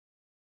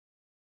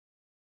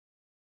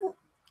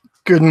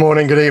Good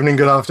morning, good evening,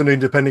 good afternoon,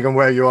 depending on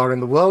where you are in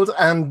the world,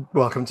 and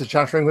welcome to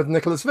Chattering with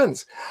Nicholas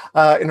Vince.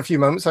 In a few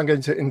moments, I'm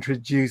going to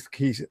introduce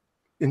Keith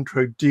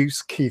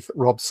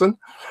Robson,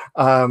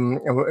 and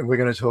we're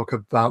going to talk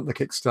about the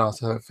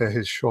Kickstarter for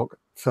his short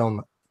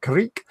film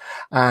Creek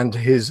and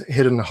his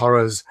Hidden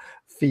Horrors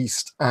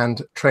Feast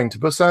and Train to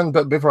Busan.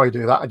 But before I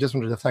do that, I just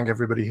wanted to thank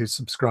everybody who's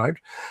subscribed.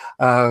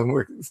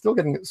 We're still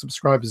getting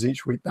subscribers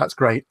each week. That's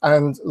great.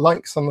 And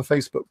likes on the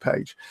Facebook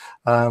page.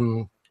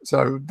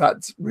 So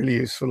that's really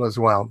useful as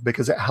well,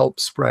 because it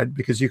helps spread,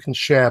 because you can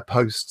share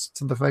posts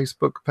to the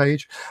Facebook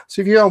page.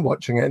 So if you are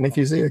watching it and if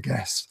you see a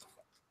guest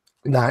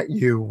that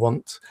you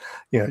want,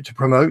 to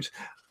promote,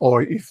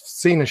 or you've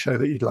seen a show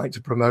that you'd like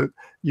to promote,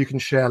 you can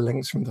share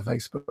links from the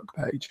Facebook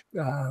page.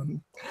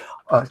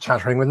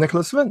 Chattering with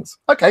Nicholas Vince.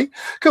 Okay,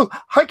 cool.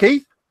 Hi,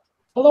 Keith.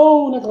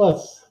 Hello,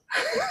 Nicholas.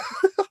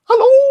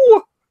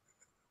 Hello.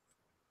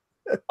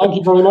 Thank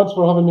you very much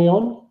for having me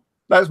on.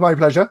 That's my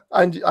pleasure.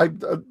 And I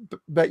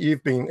bet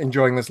you've been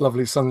enjoying this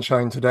lovely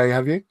sunshine today,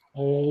 have you?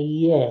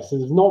 Yes,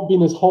 it's not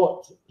been as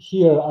hot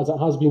here as it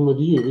has been with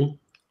you,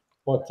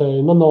 but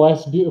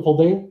nonetheless, beautiful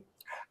day.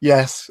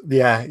 Yes,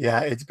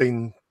 yeah. It's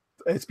been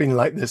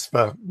like this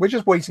we're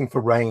just waiting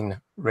for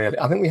rain, really.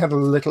 I think we had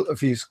a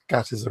few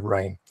scatters of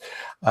rain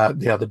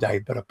the other day,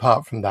 but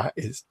apart from that,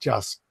 it's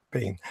just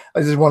been.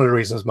 This is one of the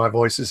reasons my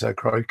voice is so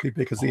croaky,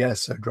 because the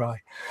air's so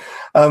dry.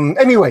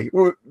 Anyway,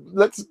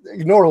 let's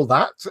ignore all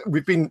that.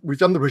 We've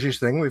done the British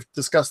thing. We've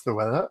discussed the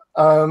weather.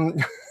 Tell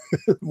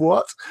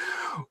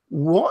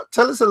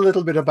us a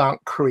little bit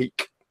about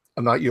Creek,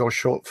 about your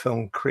short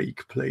film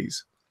Creek,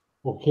 please.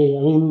 Okay, I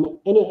mean,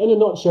 in a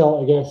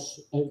nutshell, I guess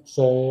it's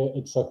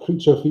a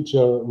creature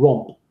feature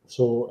romp.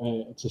 So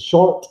it's a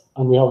short,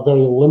 and we have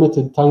very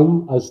limited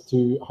time as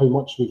to how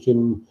much we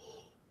can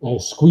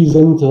squeeze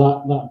into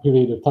that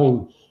period of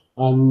time.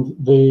 And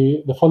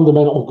the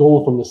fundamental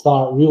goal from the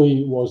start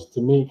really was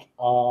to make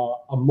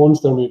a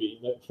monster movie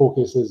that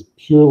focuses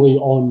purely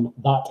on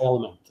that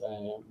element,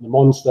 the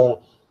monster,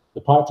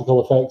 the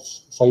practical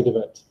effects side of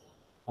it,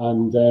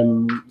 and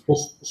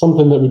just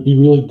something that would be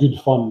really good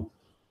fun,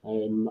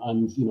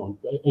 and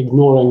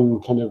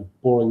ignoring kind of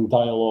boring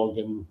dialogue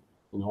and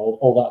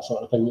all that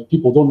sort of thing that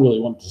people don't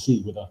really want to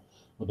see with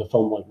a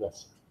film like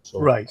this. So.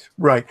 Right.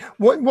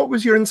 What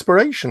was your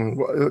inspiration?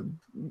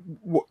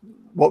 What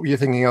were you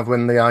thinking of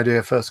when the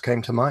idea first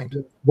came to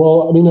mind?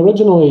 Well, I mean,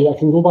 originally, I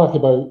can go back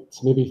about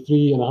maybe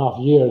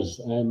 3.5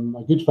 years.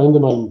 A good friend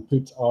of mine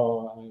put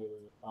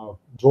a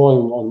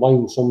drawing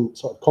online, some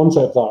sort of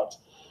concept art,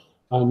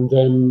 and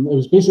it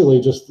was basically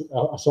just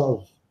a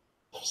sort of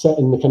set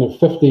in the kind of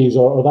 50s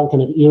or that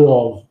kind of era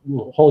of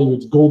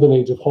Hollywood's golden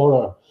age of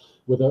horror,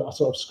 with a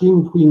sort of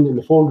scream queen in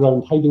the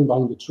foreground hiding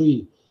behind a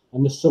tree,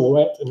 and this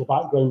silhouette in the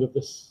background of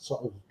this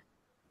sort of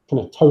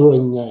kind of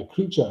towering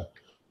creature.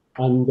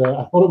 And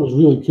I thought it was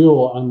really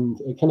cool, and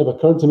it kind of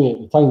occurred to me at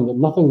the time that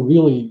nothing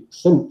really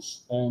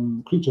since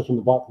Creature from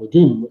the Black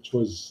Lagoon, which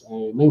was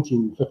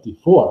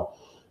 1954,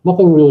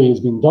 nothing really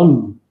has been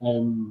done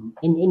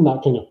in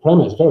that kind of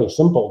premise. Very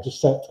simple, just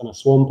set in a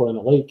swamp or in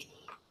a lake,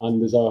 and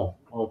there's a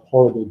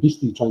horrible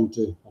beastie trying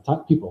to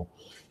attack people.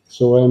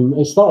 So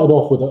it started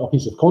off with a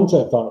piece of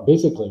concept art,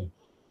 basically.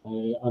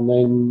 And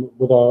then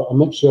with a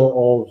mixture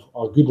of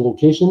a good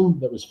location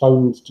that was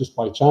found just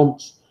by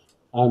chance,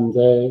 and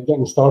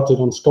getting started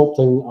on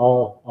sculpting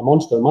a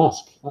monster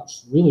mask.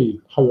 That's really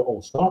how it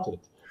all started.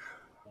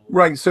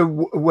 Right, so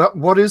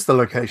what is the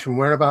location?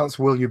 Whereabouts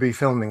will you be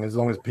filming, as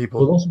long as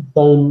people... So this is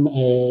down,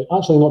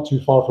 actually not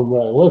too far from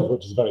where I live,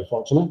 which is very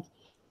fortunate,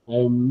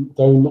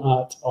 down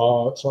at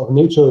a sort of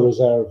nature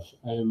reserve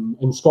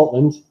in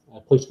Scotland, a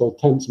place called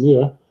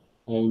Tentsmuir.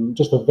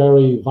 Just a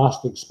very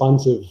vast,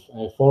 expansive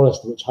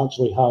forest, which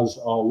actually has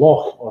a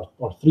loch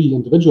or 3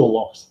 individual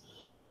lochs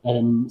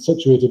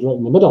situated right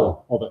in the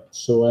middle of it.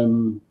 So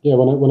yeah,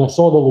 when I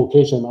saw the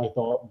location, I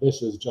thought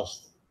this is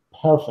just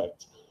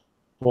perfect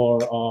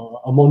for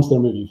a monster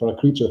movie, for a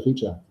creature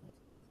feature.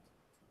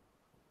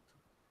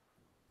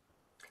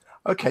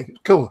 Okay,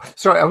 cool.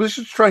 Sorry, I was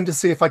just trying to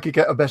see if I could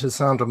get a better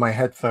sound on my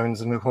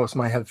headphones, and of course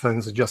my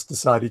headphones have just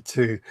decided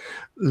to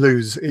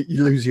lose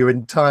you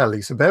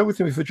entirely. So bear with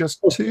me for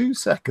just 2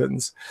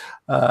 seconds.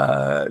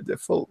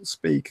 Default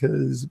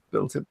speakers,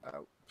 built-in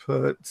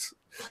output.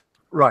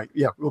 Right,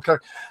 yeah, okay.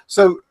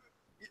 So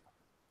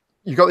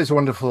you've got this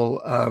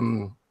wonderful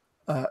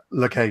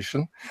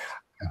location.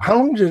 How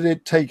long did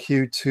it take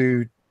you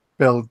to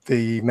build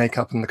the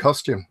makeup and the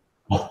costume?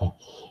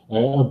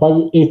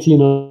 About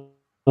 18 hours.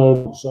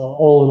 So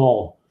all in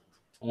all,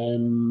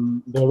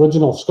 the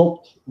original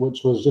sculpt,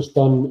 which was just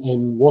done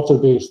in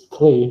water-based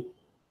clay,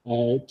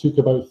 took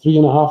about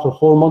 3.5 or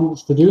 4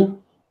 months to do,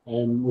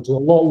 which is a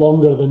lot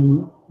longer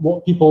than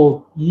what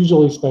people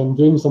usually spend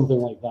doing something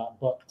like that.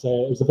 But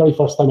it was the very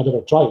first time I'd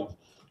ever tried.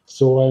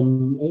 So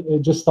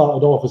it just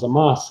started off as a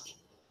mask,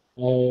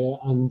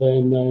 and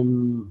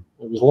then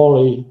it was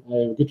Laurie,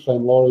 a good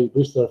friend Laurie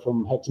Brewster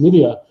from Hex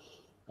Media,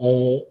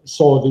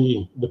 saw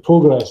the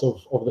progress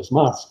of this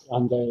mask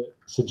and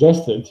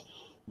suggested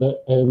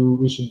that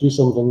we should do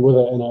something with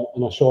it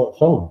in a short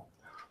film.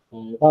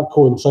 That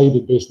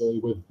coincided basically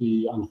with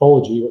the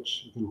anthology,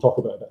 which we can talk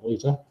about a bit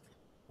later.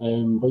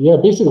 But yeah,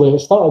 basically it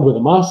started with a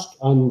mask,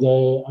 and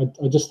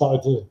I just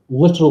started to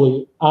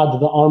literally add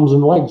the arms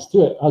and legs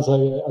to it as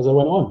I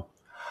went on.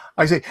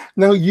 I see.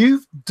 Now,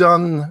 you've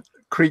done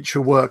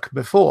creature work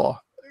before,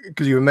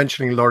 because you were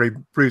mentioning Laurie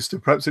Brewster.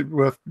 Perhaps it's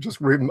worth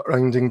just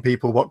reminding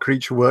people what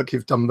creature work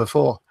you've done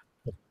before.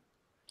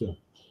 Yeah.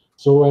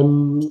 So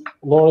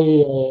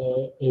Laurie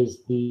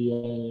is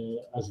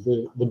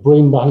the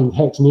brain behind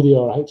Hex Media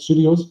or Hex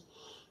Studios,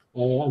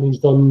 and he's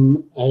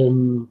done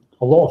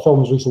a lot of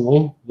films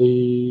recently.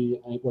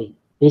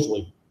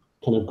 Basically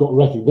kind of got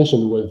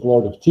recognition with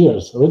Lord of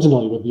Tears,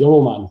 originally with the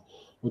Owlman,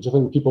 which I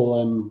think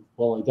people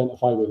will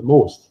identify with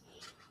most.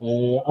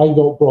 I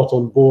got brought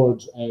on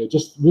board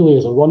just really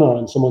as a runner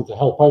and someone to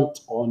help out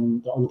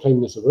on the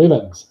Unkindness of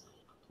Ravens.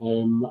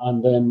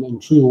 And then in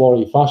true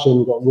Laurie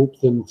fashion, got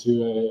roped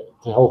into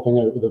to helping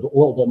out with a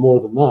little bit more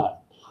than that.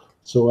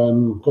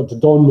 So got to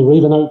don the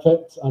Raven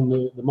outfit and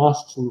the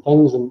masks and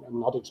things, and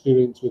had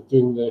experience with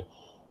doing the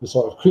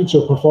sort of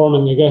creature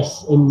performing, I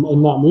guess, in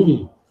that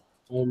movie.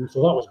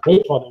 So that was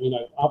great fun. I mean,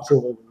 I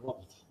absolutely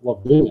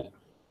loved doing it.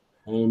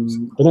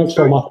 The next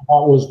film after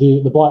that was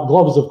the Black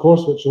Gloves, of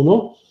course, which you'll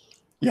know.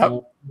 Yeah.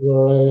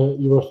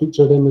 You were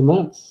featured in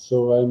that.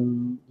 So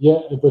yeah,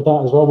 with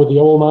that as well, with the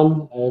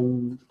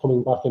Owlman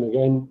coming back in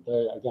again.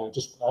 Again,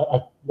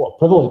 what a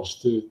privilege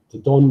to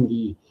don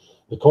the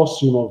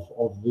costume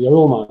of the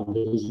Owlman,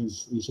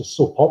 because he's just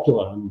so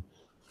popular, and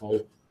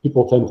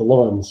people tend to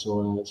love him.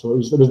 So it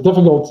was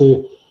difficult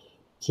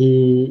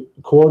to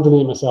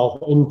coordinate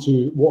myself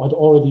into what had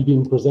already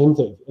been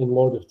presented in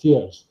Lord of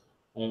Tears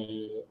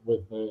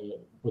with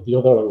the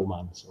other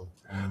Owlman. So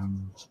I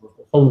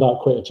found that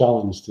quite a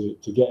challenge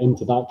to get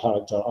into that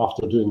character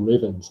after doing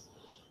Ravens.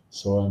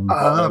 So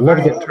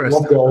loved it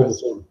all the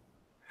same.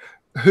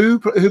 Who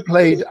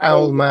played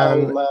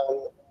Owlman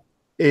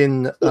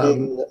in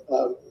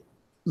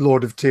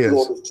Lord of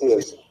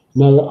Tears?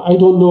 Now, I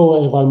don't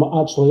know if I'm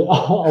actually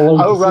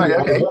allowed to right,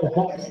 say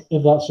okay.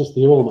 if that's just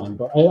the Owlman,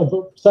 but I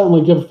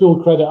certainly give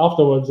full credit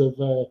afterwards if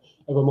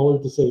I'm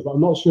allowed to say, but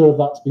I'm not sure if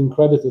that's been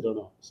credited or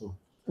not. So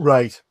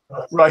right.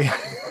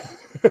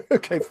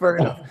 Okay, fair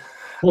enough.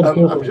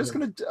 I'm just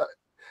going to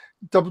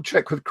double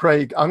check with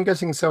Craig. I'm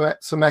getting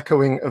some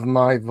echoing of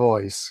my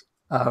voice.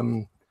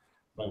 Right,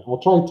 I'll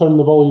try and turn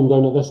the volume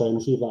down at this end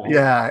and see if that helps.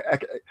 Yeah,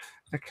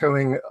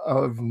 echoing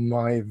of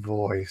my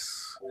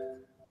voice.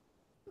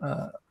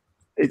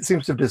 It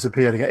seems to have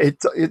disappeared again.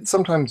 It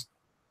sometimes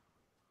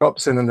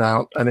drops in and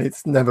out, and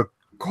it's never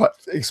quite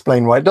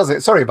explained why it does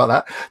it. Sorry about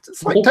that.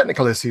 It's like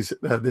technical issues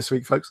this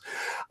week, folks.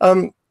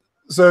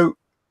 So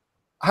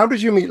how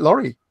did you meet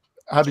Laurie?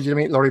 How did you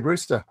meet Laurie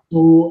Brewster?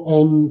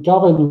 So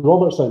Gavin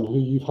Robertson, who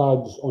you've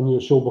had on your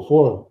show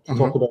before to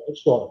talk about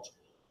Kickstarter,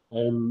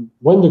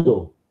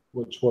 Wendigo,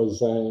 which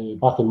was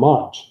back in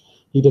March,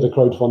 he did a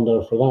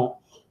crowdfunder for that.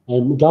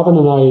 Gavin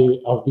and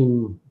I have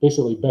been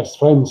basically best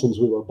friends since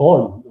we were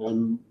born.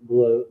 We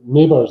were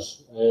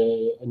neighbours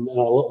in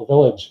our little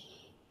village,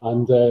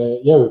 and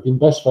yeah, we've been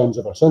best friends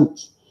ever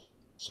since.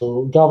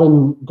 So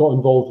Gavin got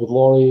involved with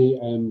Laurie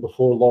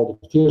before Lord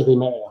of Tears. They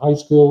met at high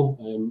school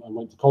and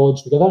went to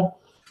college together.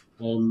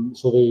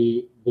 So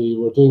they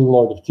were doing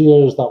Lord of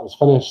Tears, that was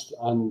finished,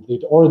 and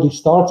they'd already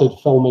started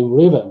filming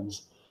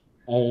Ravens,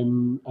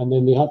 and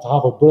then they had to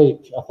have a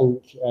break, I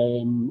think,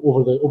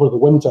 over the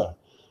winter.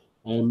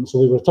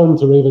 So they returned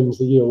to Ravens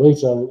the year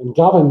later, and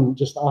Gavin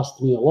just asked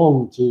me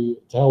along to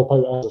help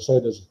out, as I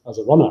said, as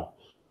a runner,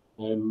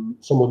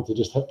 someone to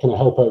just kind of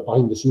help out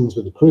behind the scenes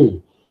with the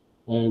crew.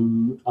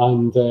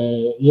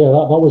 Yeah,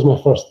 that was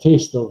my first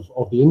taste of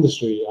the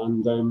industry,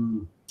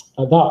 and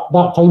at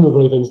that time of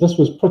Ravens, this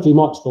was pretty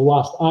much the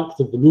last act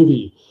of the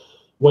movie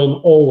when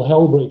all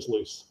hell breaks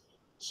loose.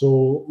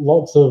 So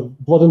lots of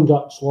blood and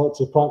guts, lots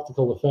of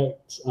practical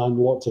effects, and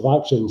lots of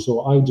action.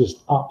 So I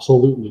just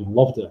absolutely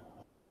loved it.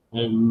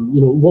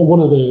 You know, one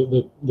of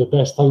the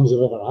best times I've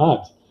ever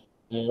had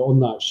on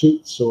that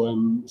shoot. So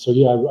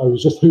yeah, I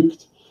was just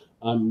hooked,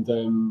 and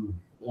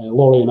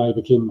Laurie and I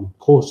became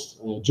close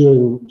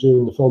during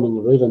the filming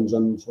of Ravens,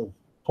 and have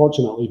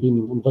fortunately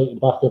been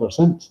invited back ever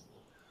since.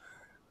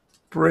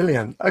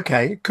 Brilliant.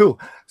 Okay, cool.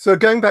 So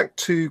going back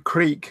to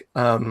Creek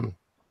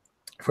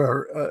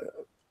for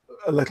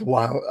a little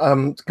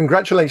while.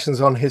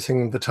 Congratulations on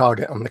hitting the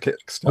target on the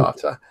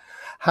Kickstarter.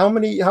 How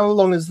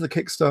long has the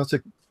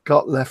Kickstarter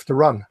got left to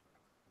run?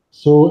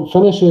 So it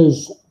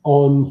finishes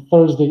on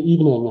Thursday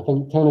evening, I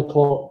think 10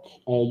 o'clock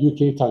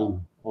UK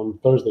time on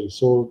Thursday.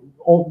 So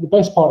the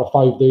best part of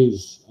 5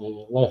 days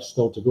left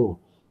still to go.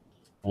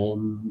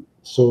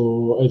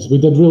 So we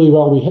did really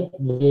well. We hit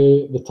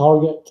the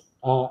target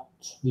at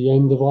the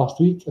end of last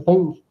week, I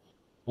think,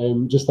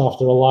 just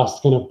after a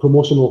last kind of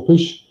promotional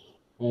push.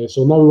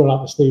 So now we're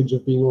at the stage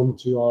of being on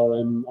to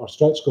our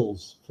stretch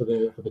goals for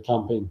the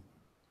campaign.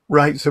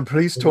 Right. So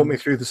please talk me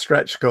through the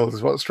stretch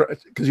goals. What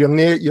stretch? Because you're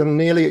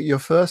nearly at your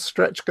first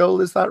stretch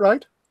goal. Is that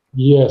right?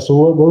 Yeah.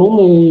 So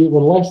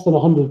we're less than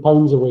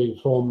 £100 away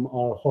from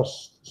our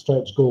first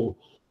stretch goal.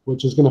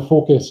 which is going to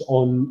focus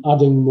on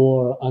adding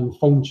more and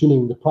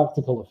fine-tuning the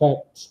practical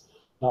effects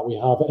that we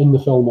have in the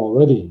film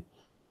already.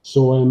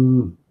 So,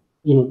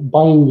 you know,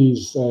 buying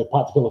these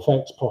practical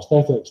effects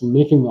prosthetics and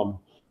making them,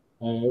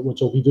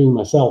 which I'll be doing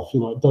myself, you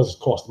know, it does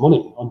cost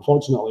money,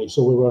 unfortunately.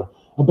 So we were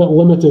a bit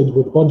limited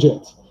with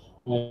budget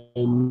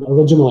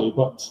originally,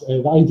 but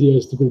the idea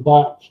is to go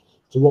back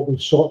to what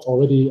we've shot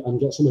already and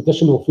get some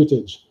additional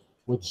footage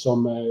with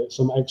some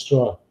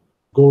extra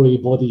gory,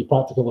 bloody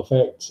practical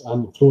effects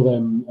and throw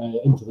them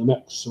into the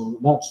mix. So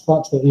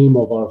that's the aim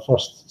of our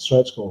first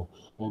stretch goal.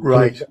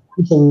 Right. Kind of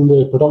increasing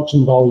the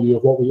production value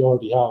of what we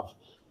already have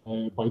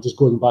by just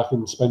going back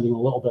and spending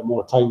a little bit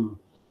more time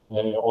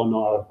on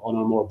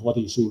our more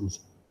bloody scenes.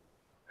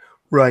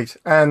 Right.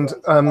 And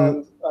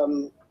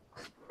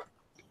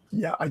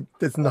yeah,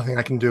 there's nothing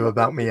I can do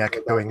about me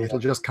echoing. It'll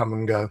just come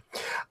and go.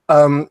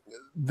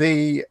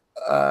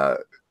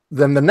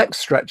 Then the next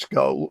stretch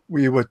goal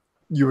you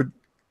were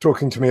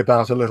talking to me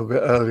about a little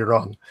bit earlier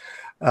on.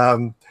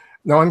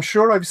 Now, I'm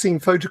sure I've seen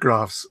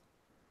photographs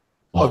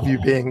of you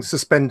being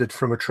suspended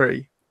from a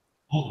tree.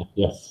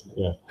 Yes,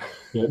 yeah.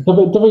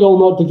 Difficult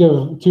not to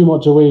give too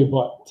much away,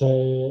 but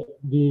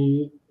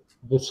the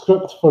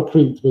script for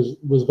Crete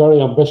was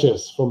very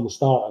ambitious from the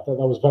start. I thought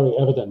that was very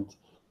evident,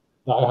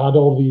 that I had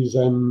all these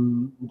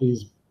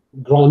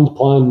grand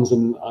plans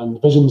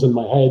and visions in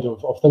my head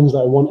of things that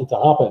I wanted to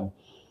happen.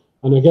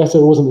 And I guess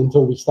it wasn't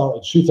until we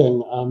started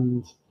shooting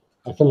and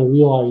I kind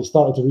of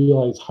started to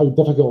realize how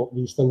difficult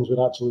these things would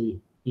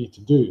actually be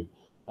to do,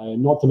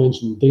 not to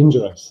mention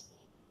dangerous.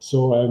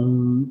 So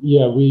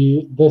yeah,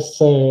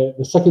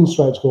 the second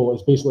stretch goal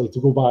is basically to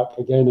go back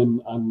again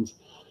and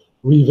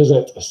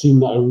revisit a scene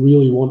that I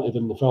really wanted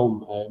in the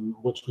film,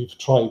 which we've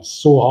tried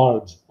so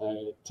hard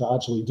to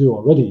actually do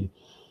already.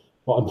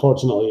 But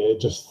unfortunately, it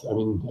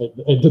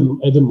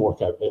didn't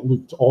work out. It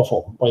looked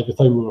awful by the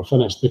time we were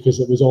finished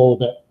because it was all a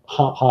bit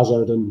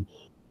haphazard and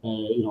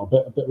you know,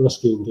 a bit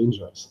risky and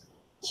dangerous.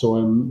 So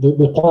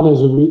the plan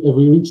is, if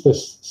we reach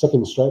this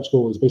second stretch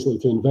goal, is basically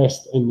to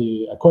invest in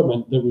the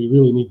equipment that we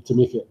really need to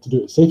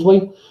do it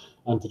safely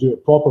and to do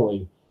it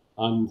properly,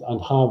 and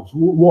have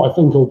what I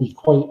think will be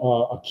quite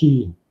a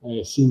key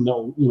scene that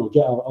will, you know,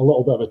 get a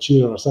little bit of a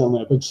cheer or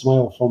certainly a big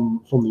smile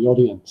from the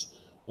audience.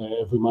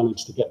 If we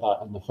manage to get that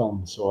in the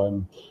film.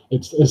 So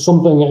it's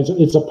something,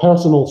 it's a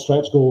personal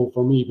stretch goal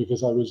for me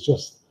because I was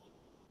just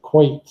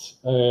quite,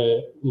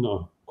 you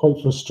know,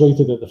 quite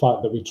frustrated at the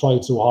fact that we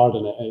tried so hard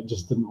and it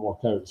just didn't work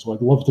out. So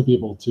I'd love to be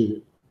able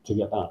to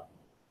get that.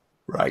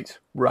 Right.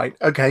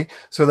 Okay.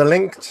 So the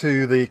link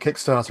to the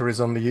Kickstarter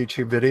is on the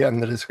YouTube video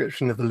and the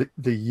description of the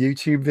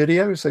YouTube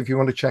video. So if you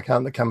want to check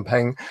out the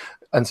campaign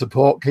and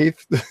support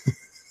Keith,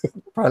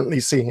 apparently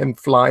see him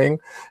flying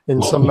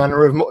in some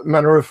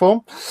manner of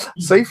form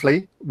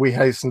safely, we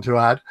hasten to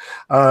add.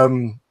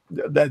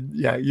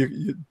 Yeah,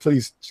 you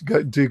please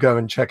do go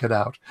and check it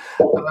out.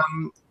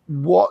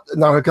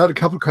 Now I've got a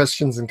couple of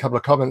questions and a couple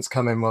of comments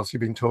come in whilst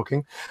you've been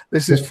talking.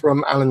 This is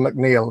from Alan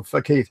McNeil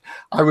for Keith.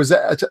 I was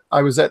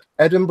at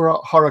Edinburgh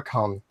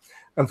HorrorCon,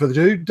 and for the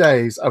 2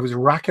 days I was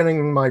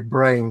racking my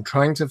brain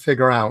trying to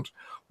figure out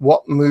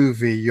what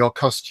movie your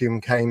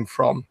costume came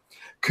from.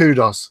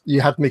 Kudos,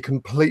 you had me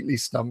completely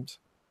stumped.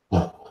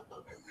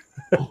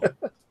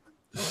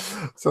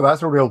 So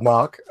that's a real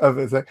mark of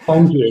it.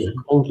 Thank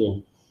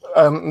you.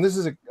 This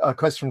is a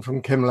question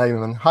from Kim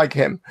Lehman. Hi,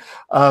 Kim.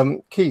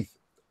 Keith,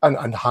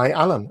 and hi,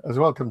 Alan, as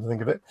well, come to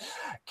think of it.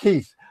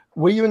 Keith,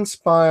 were you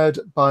inspired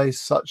by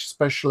such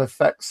special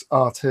effects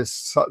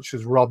artists such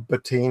as Rob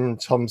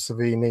Bottin, Tom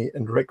Savini,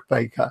 and Rick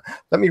Baker?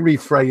 Let me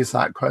rephrase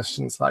that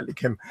question slightly,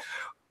 Kim.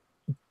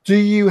 Do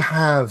you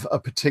have a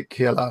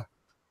particular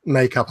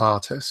makeup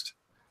artist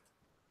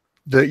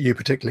that you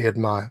particularly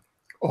admire,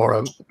 or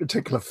a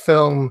particular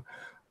film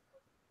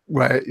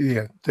where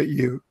that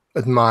you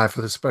admire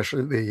for the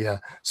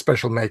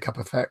special makeup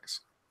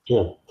effects?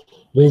 Sure.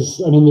 There's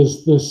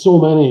so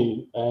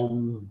many,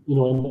 you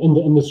know, in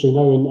the industry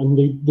now, and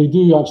they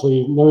do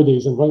actually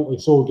nowadays, and rightly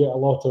so, get a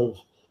lot of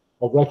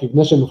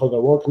recognition for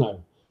their work now,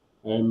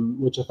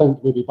 which I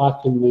think maybe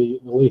back in the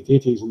late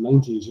 80s and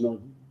 90s, you know,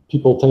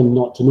 people tend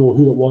not to know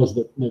who it was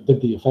that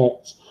did the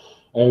effects.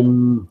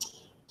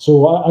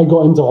 So I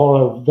got into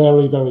horror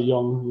very, very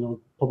young, you know,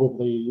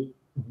 probably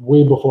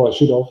way before I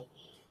should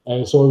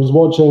have. So I was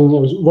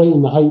right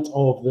in the height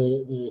of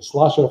the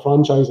slasher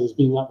franchises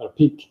being at their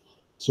peak.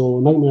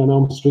 So Nightmare on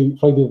Elm Street,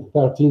 Friday the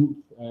 13th,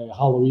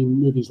 Halloween,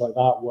 movies like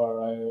that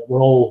were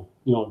all,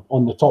 you know,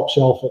 on the top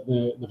shelf at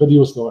the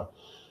video store.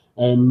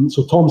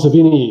 So Tom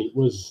Savini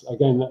was,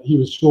 again, he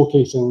was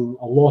showcasing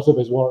a lot of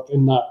his work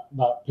in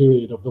that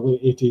period of the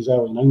late 80s,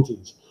 early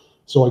 90s.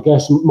 So I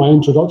guess my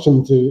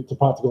introduction to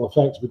practical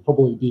effects would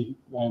probably be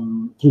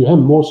through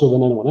him more so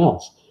than anyone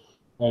else.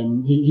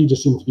 He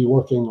just seemed to be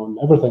working on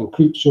everything,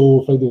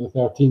 Creepshow, Friday the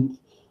 13th,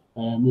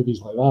 movies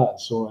like that.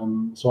 So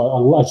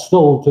I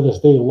still to this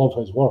day love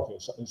his work.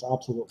 It's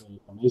absolutely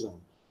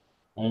amazing.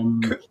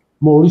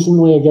 More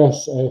recently, I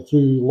guess,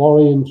 through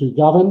Laurie and through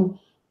Gavin,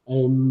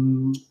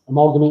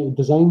 Amalgamated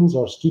Designs,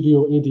 or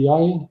Studio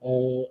ADI,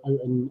 out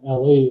in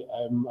LA.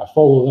 I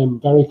follow them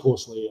very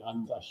closely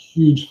and a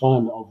huge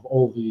fan of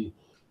all the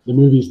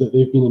movies that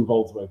they've been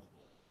involved with.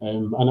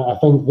 And I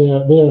think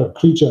their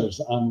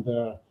creatures and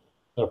their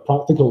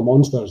practical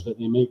monsters that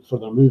they make for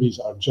their movies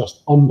are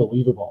just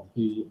unbelievable.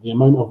 The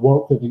amount of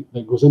work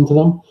that goes into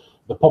them,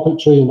 the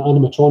puppetry and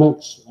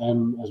animatronics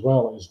as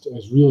well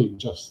is really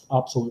just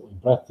absolutely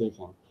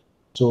breathtaking.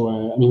 So,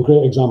 I mean,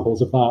 great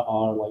examples of that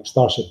are like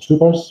Starship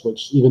Troopers,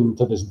 which even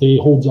to this day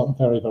holds up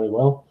very, very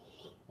well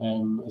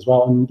as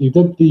well. And they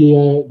did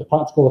the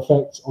practical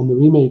effects on the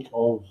remake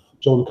of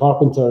John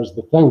Carpenter's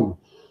The Thing,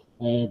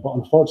 but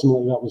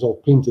unfortunately that was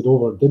all painted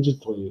over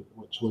digitally,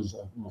 which was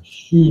a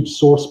huge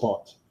sore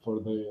spot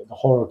for the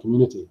horror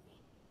community.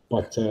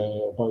 But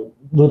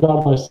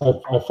regardless,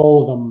 I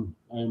follow them,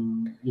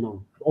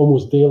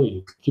 almost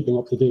daily, keeping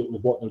up to date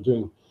with what they're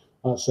doing.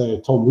 That's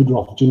Tom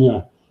Woodruff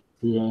Jr.,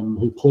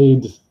 who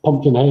played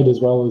Pumpkinhead, as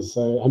well as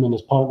him and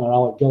his partner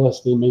Alec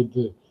Gillis. They made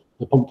the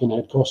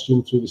Pumpkinhead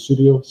costume through the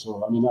studio.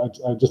 So, I mean, I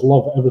just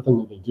love everything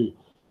that they do.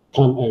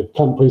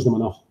 Can't praise them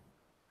enough.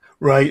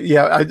 Right.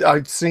 Yeah,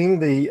 I'd seen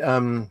the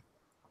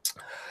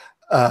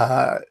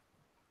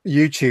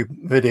YouTube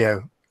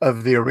video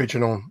of the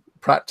original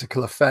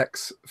practical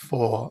effects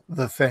for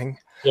The Thing.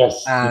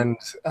 Yes. And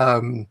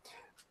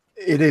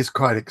it is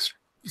quite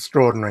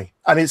extraordinary,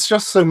 and it's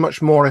just so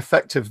much more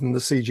effective than the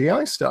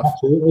CGI stuff.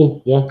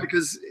 Absolutely, yeah.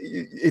 Because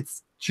it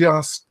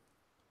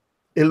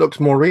looks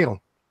more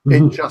real.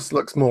 Mm-hmm. It just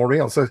looks more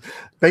real. So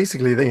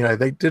basically,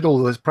 they did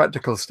all this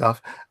practical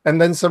stuff,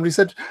 and then somebody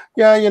said,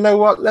 "Yeah, you know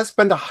what? Let's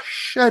spend a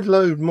shed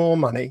load more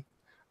money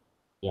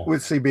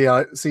with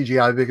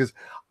CGI because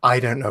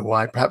I don't know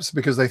why. Perhaps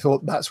because they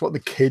thought that's what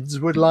the kids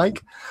would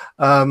like,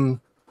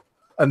 and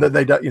that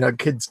they don't.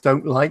 Kids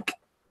don't like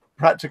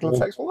practical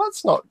effects. Well,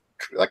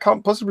 that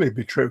can't possibly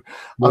be true.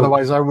 No.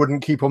 Otherwise, I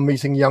wouldn't keep on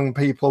meeting young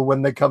people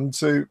when they come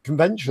to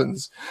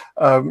conventions.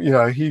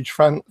 Huge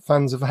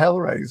fans of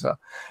Hellraiser.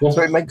 Yes.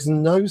 So it makes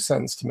no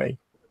sense to me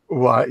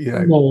why.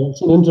 No,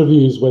 it's in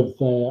interviews with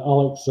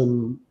Alex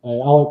and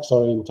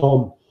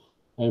Tom,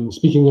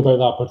 speaking about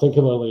that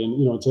particularly, and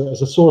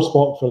it's a sore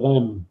spot for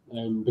them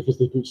because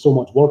they put so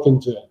much work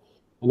into it.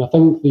 And I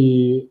think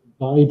the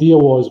idea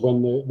was,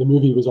 when the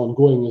movie was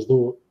ongoing, as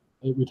though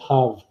it would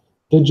have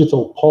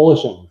digital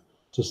polishing.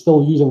 So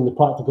still using the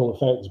practical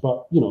effects,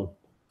 but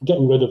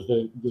getting rid of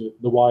the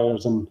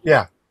wires and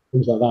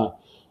things like that.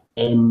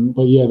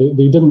 But yeah,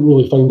 they didn't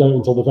really find out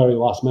until the very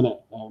last minute.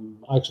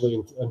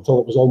 Actually, until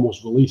it was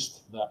almost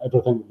released, that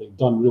everything that they'd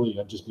done really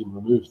had just been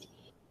removed.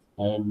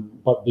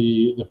 But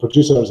the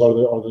producers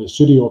or the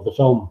studio of the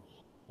film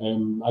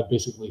had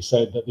basically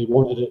said that they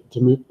wanted it to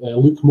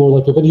look more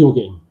like a video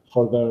game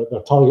for their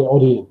target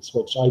audience,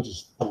 which I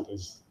just think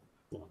is,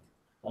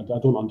 I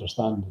don't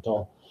understand at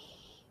all.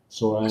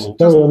 So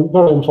very,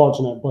 very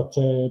unfortunate, but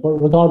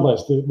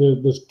regardless,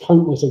 there's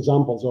countless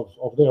examples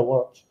of their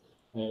work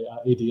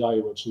at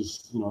ADI, which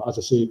is, as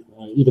I say,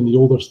 even the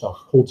older stuff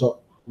holds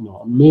up,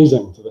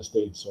 amazing to this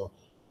day. So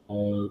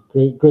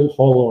great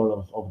follower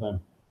of them.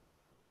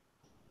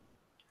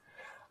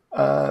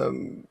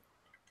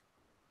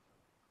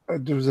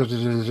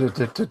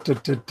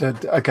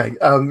 Okay.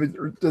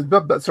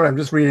 Sorry, I'm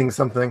just reading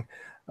something.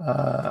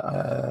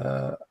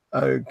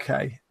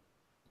 Okay.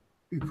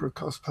 For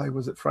cosplay,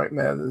 was it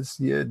Frightmare this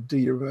year? Do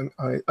you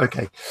remember?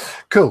 Okay,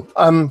 cool.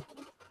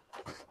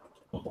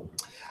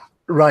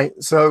 Right.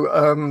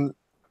 So,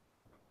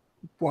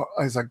 what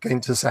was I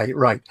going to say?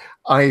 Right.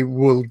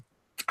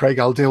 Craig,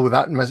 I'll deal with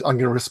that. I'm going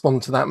to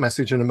respond to that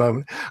message in a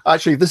moment.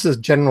 Actually, this is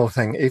a general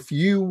thing. If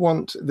you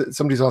want,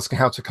 somebody's asking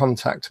how to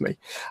contact me.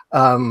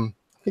 I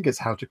think it's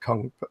how to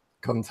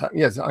contact.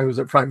 Yes, I was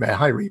at Frightmare.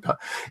 Hi, Reaper.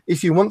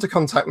 If you want to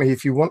contact me,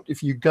 if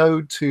you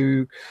go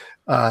to,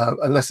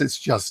 unless it's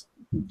just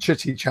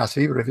chitty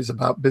chatty, but if it's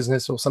about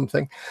business or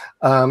something,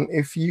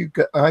 if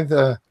it's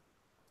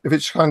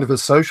kind of a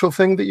social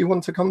thing that you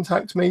want to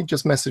contact me,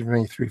 just message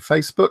me through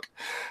Facebook.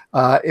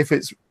 If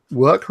it's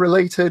work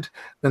related,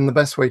 then the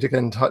best way to get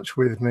in touch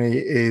with me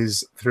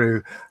is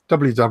through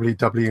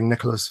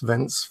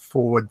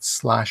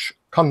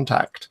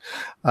www.nicholasvence/contact.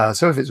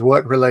 So if it's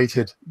work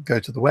related, go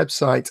to the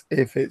website.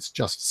 If it's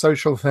just a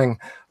social thing,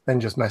 then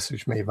just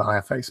message me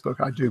via Facebook.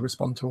 I do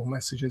respond to all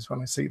messages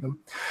when I see them.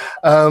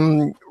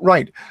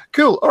 Right,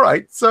 cool. All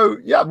right. So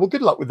yeah, well,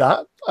 good luck with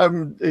that.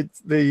 It's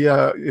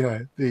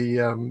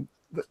the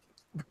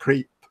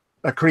Creek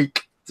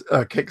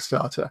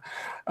Kickstarter,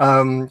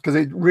 because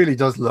it really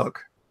does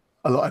look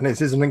a lot, and it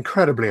is an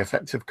incredibly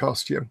effective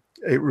costume.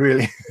 It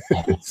really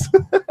is.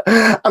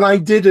 And I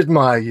did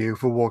admire you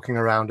for walking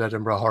around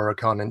Edinburgh Horror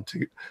Con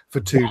for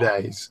 2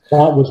 days.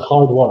 That was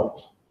hard work.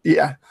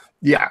 Yeah.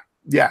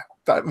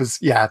 That was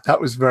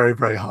very,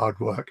 very hard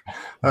work.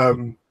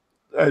 And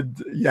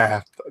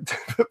yeah,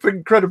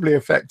 incredibly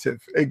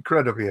effective.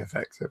 Incredibly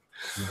effective.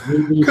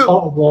 We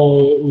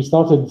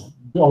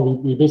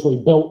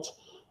basically built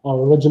our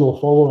original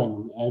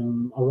following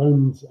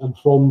around and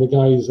from the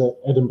guys at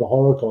Edinburgh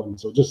Horror Con.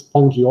 So just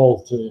thank you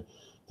all to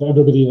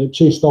everybody that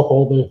chased up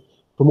all the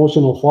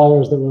promotional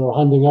flyers that we were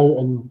handing out,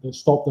 and it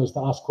stopped us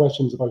to ask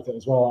questions about it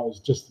as well. It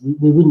was just,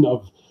 we wouldn't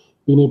have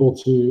been able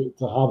to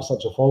have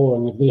such a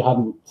following if they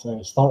hadn't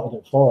started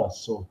it for us.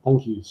 So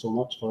thank you so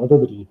much for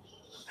everybody.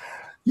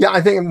 Yeah,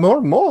 I think more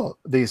and more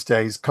these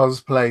days,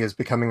 cosplay is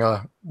becoming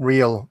a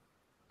real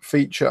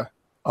feature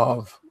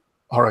of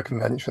horror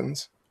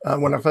conventions.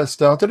 When I first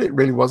started, it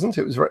really wasn't.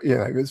 It was,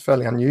 it was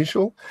fairly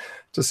unusual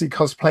to see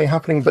cosplay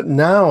happening. But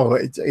now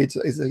it's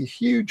a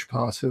huge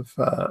part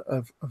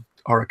of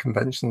horror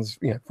conventions,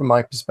 from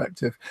my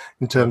perspective,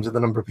 in terms of the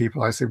number of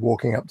people I see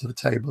walking up to the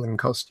table in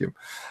costume.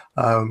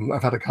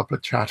 I've had a couple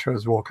of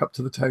chatterers walk up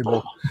to the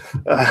table,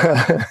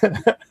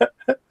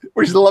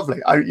 which is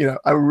lovely.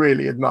 I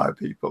really admire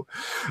people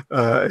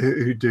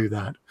who do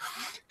that.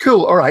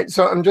 Cool. All right.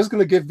 So I'm just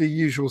going to give the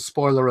usual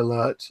spoiler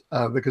alert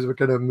because we're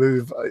going to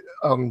move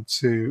on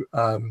to.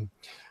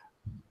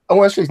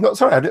 Oh, actually, not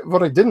sorry.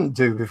 What I didn't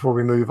do before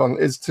we move on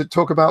is to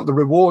talk about the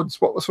rewards.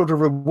 What sort of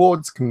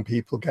rewards can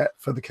people get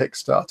for the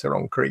Kickstarter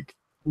on Creek?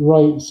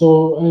 Right.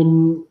 So, I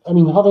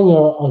mean, having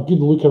a good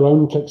look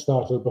around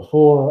Kickstarter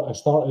before I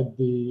started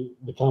the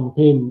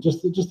campaign,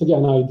 just to get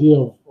an idea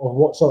of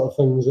what sort of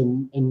things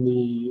in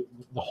the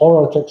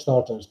horror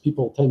Kickstarters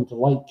people tend to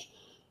like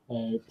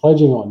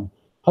pledging on.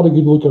 Had a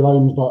good look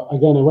around, but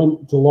again, I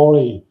went to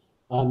Laurie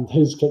and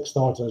his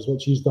Kickstarters,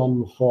 which he's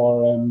done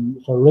for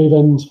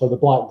Ravens, for the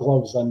Black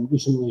Gloves, and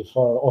recently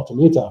for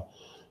Automata.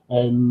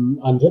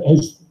 And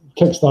his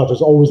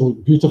Kickstarters always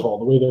look beautiful,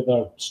 the way that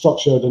they're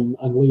structured and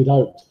laid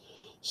out.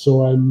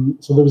 So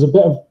there was a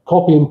bit of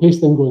copy and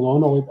pasting going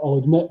on, I'll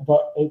admit,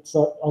 but it's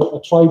a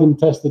tried and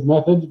tested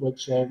method,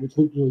 which looked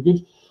really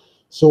good.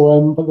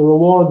 So, but the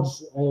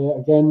rewards,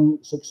 again,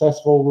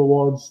 successful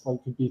rewards,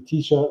 like could be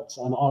T-shirts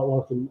and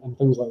artwork and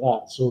things like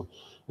that. So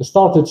it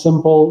started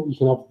simple. You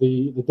can have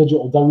the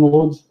digital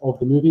download of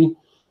the movie,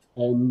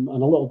 and a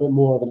little bit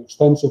more of an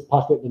extensive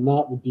packet than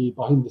that would be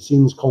behind the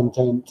scenes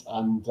content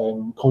and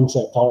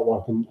concept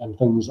artwork and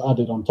things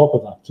added on top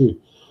of that too.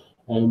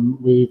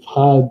 We've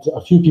had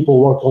a few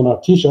people work on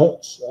our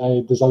T-shirts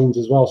designs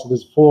as well. So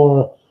there's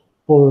four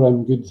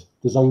good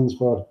designs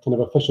for kind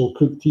of official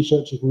Creek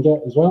T-shirts you can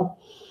get as well.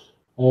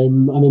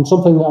 And then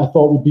something that I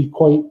thought would be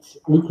quite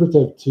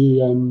lucrative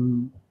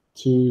to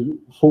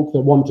folk that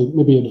want to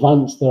maybe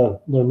advance their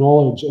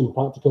knowledge in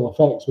practical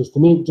effects was to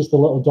make just a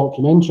little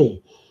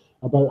documentary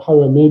about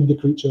how I made the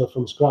creature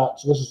from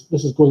scratch. This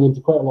is going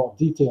into quite a lot of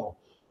detail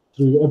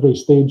through every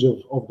stage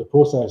of the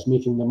process,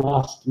 making the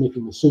mask,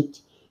 making the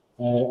suit,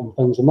 and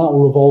things. And that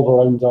will revolve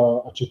around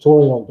a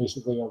tutorial,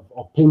 basically,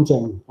 of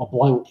painting a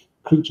blank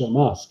creature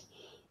mask.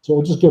 So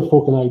it'll just give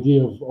folk an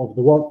idea of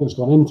the work that's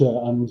gone into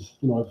it, and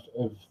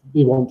if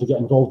they want to get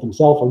involved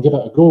themselves or give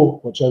it a go,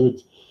 which I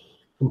would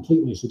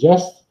completely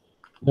suggest,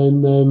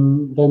 then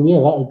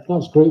yeah,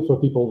 that's great for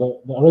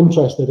people that are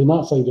interested in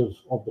that side of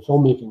the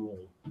filmmaking,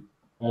 really.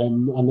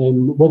 And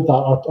then with that,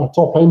 our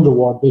top end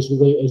reward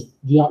basically is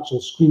the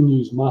actual screen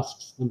use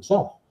masks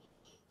themselves.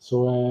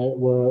 So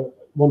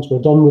once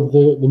we're done with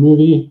the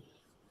movie,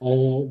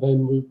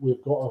 then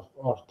we've got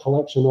our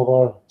collection of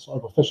our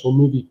sort of official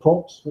movie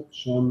props,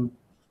 which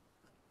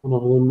one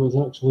of them is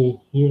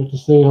actually here to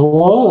say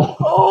hello.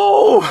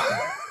 Oh!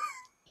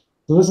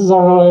 So this is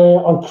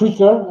our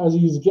creaker, as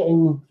he's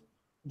getting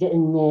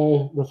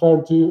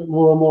referred to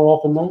more and more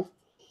often now.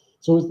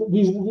 So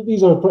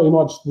these are pretty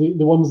much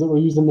the ones that were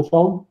used in the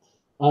film,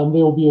 and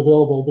they will be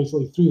available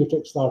basically through the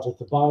Kickstarter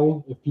to buy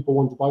if people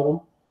want to buy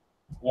them.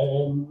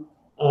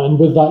 And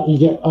with that, you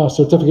get a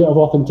certificate of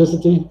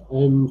authenticity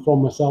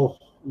from myself,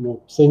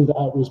 saying that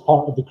it was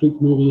part of the Creek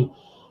movie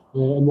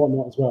and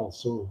whatnot as well.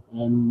 So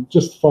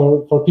just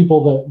for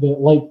people that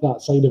like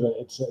that side of it,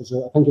 I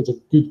think it's a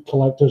good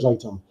collector's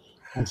item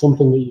and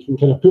something that you can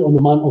kind of put on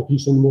the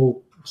mantelpiece, and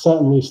will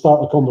certainly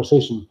start a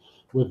conversation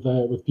with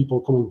people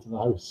coming to the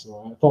house.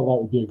 So I thought that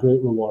would be a great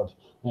reward.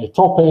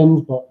 Top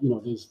end, but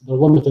they're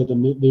limited,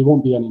 and they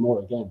won't be any more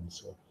again.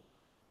 So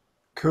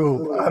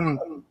cool.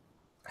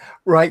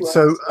 Right.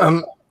 So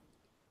I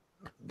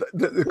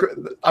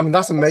mean,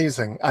 that's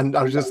amazing. And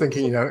I was just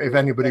thinking, if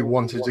anybody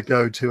wanted to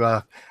go to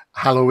a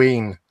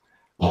Halloween,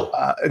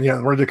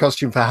 rent a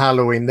costume for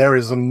Halloween, there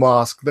is a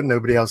mask that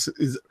nobody else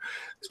is.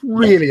 It's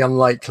really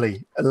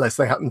unlikely, unless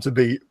they happen to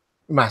be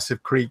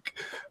massive Creek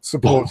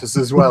supporters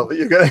as well, that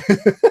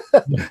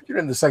you're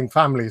in the same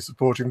family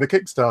supporting the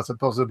Kickstarter,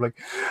 possibly.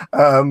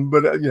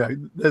 But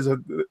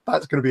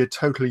that's going to be a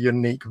totally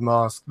unique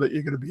mask that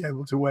you're going to be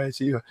able to wear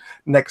to your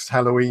next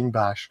Halloween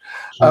bash.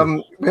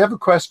 We have a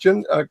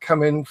question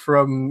come in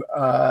from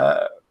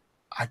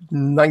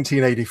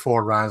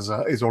 1984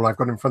 Raza is all I've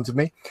got in front of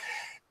me.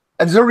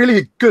 And it's a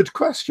really good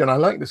question. I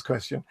like this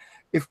question.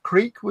 If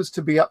Creek was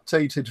to be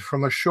updated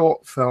from a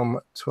short film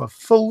to a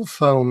full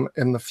film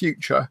in the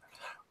future,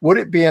 would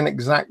it be an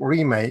exact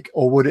remake,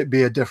 or would it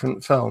be a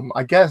different film?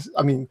 I guess,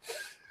 I mean,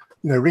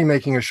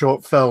 remaking a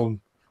short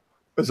film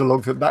as a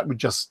long film, that would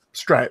just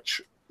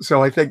stretch.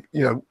 So I think,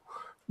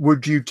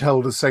 would you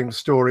tell the same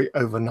story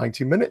over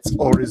 90 minutes,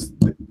 or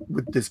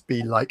would this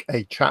be like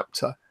a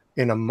chapter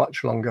in a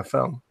much longer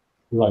film?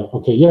 Right.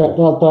 Okay. Yeah,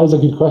 that is a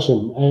good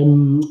question.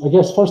 I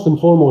guess first and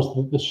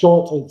foremost, the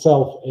shot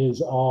itself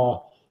is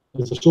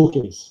a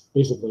showcase.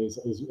 Basically,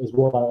 is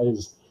what that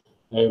is.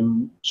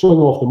 Showing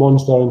off the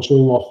monster and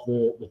showing off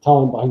the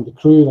talent behind the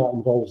crew that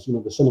involves, the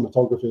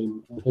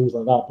cinematography and things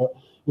like that. But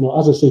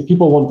as I say,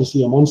 people want to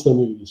see a monster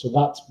movie, so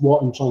that's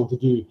what I'm trying to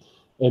do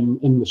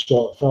in the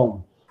short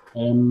film.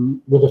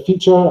 With a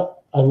feature,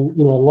 I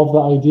love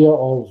the idea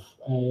of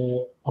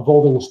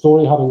evolving a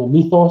story, having a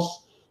mythos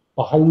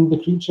behind the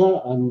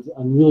creature, and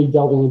really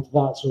delving into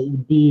that. So it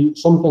would be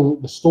something.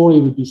 The story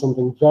would be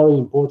something very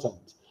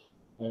important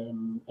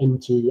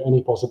into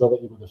any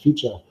possibility with a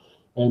feature.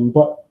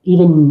 But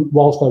even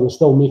whilst I was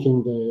still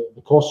making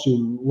the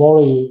costume,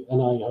 Laurie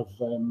and I have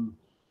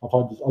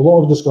had a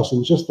lot of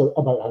discussions just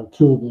about how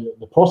cool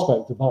the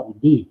prospect of that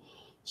would be.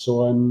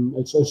 So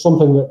it's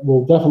something that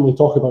we'll definitely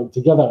talk about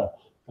together,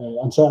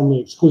 and certainly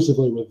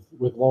exclusively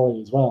with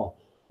Laurie as well,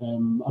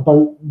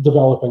 about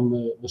developing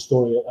the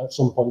story at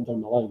some point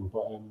down the line.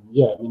 But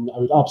yeah, I mean, I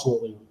would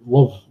absolutely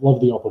love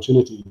the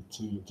opportunity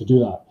to do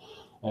that.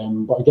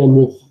 But again,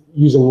 with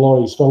using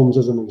Laurie's films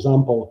as an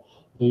example,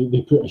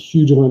 they put a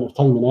huge amount of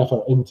time and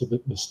effort into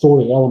the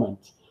story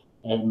element,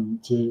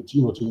 to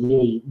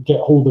really get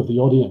hold of the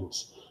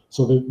audience.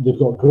 So they've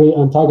got great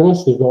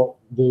antagonists, they've got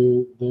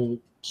the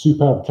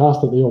superb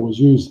cast that they always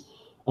use,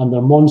 and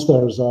their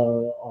monsters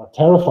are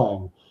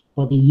terrifying,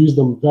 but they use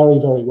them very,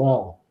 very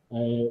well,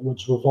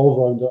 which revolve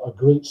around a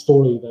great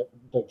story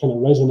that kind of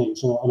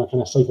resonates on a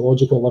kind of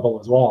psychological level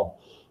as well.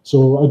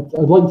 So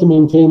I'd like to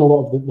maintain a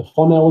lot of the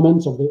fun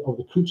elements of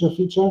the creature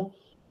feature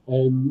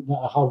that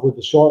I have with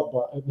the short,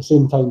 but at the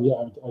same time, yeah,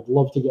 I'd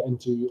love to get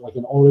into like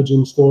an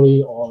origin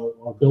story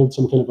or build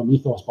some kind of a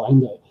mythos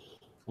behind it,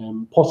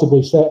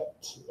 possibly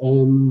set,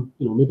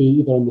 maybe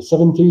either in the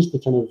 70s to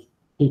kind of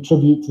pay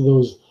tribute to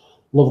those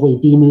lovely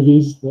B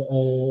movies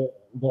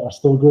that are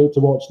still great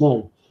to watch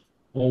now,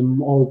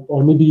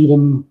 or maybe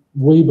even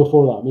way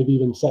before that, maybe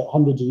even set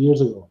hundreds of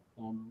years ago.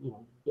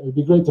 It would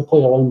be great to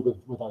play around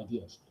with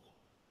ideas.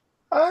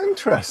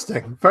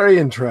 Interesting, very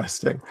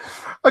interesting.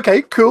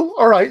 Okay, cool.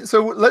 All right,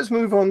 so let's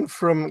move on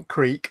from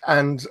Creek,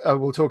 and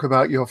we'll talk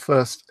about your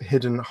first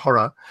hidden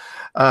horror.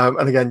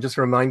 And again, just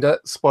a reminder,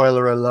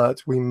 spoiler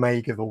alert, we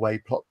may give away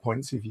plot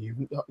points if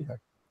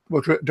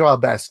we'll do our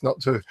best not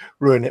to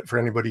ruin it for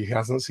anybody who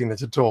hasn't seen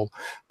it at all,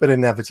 but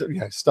inevitably,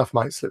 stuff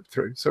might slip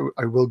through. So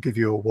I will give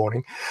you a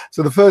warning.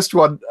 So the first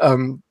one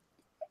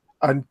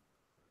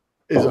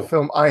is a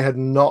film I'd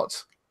not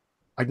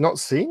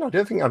seen. I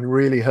don't think I'd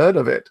really heard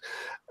of it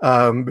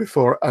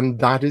before, and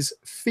that is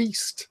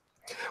Feast.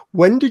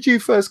 When did you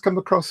first come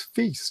across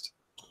Feast?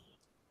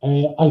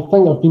 I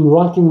think I've been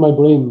racking my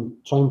brain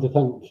trying to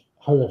think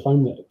how I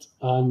found it,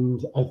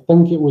 and I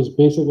think it was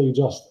basically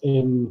just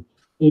in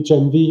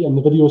HMV in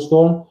the video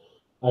store.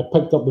 I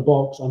picked up the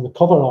box and the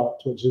cover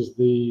art, which is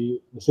the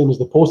same as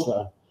the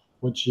poster,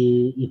 which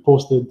you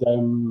posted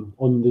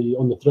on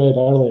the thread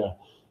earlier.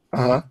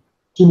 Uh-huh. As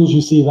soon as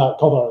you see that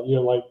cover, you're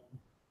like,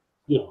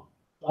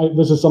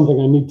 this is something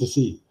I need to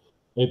see.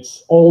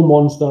 It's all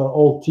monster,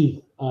 all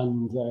teeth,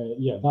 and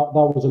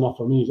that was enough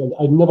for me.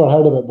 I'd never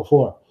heard of it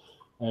before,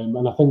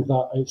 and I think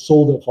that it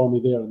sold it for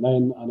me there and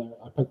then, and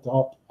I picked it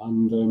up,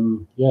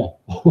 and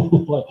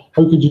like,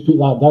 how could you put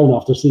that down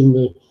after seeing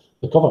the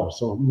cover?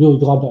 So I'm really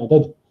glad that I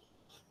did.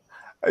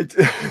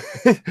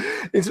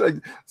 It's like,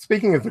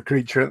 speaking of the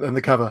creature and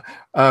the cover,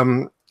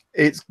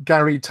 it's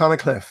Gary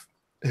Tunnicliffe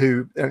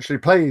who actually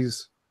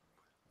plays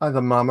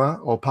either Mama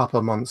or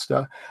Papa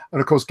Monster. And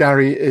of course,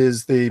 Gary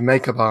is the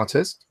makeup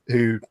artist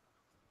who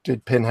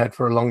did Pinhead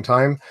for a long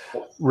time,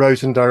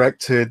 wrote and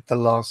directed the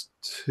last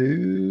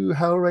two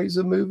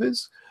Hellraiser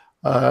movies.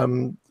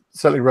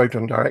 Certainly wrote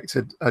and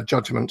directed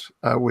Judgment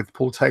with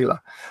Paul Taylor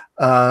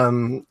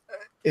in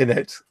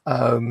it.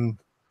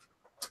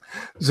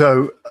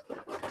 So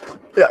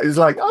yeah, it's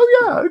like,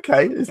 oh yeah,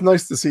 okay. It's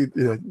nice to see,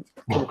 come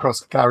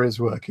across Gary's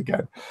work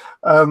again.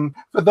 For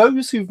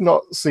those who've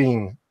not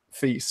seen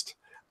Feast,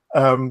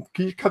 can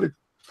you kind of,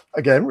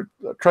 again, we're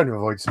trying to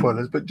avoid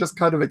spoilers, but just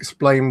kind of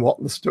explain what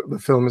the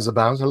film is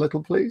about a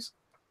little, please?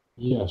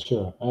 Yeah,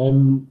 sure.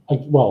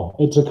 Well,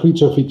 it's a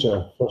creature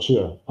feature for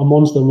sure, a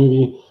monster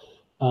movie,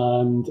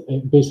 and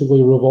it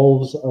basically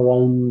revolves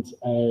around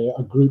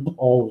a group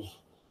of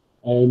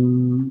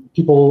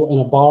people in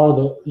a bar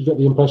that you get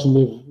the impression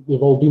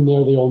they've all been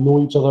there, they all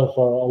know each other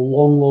for a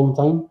long, long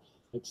time.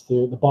 It's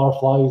the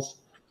barflies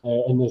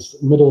in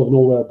this middle of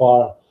nowhere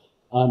bar,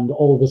 and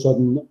all of a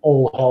sudden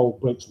all hell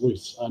breaks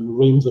loose and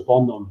rains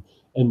upon them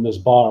in this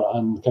bar,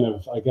 and kind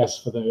of, I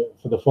guess, for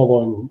the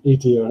following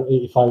 80 or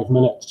 85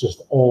 minutes,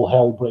 just all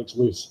hell breaks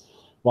loose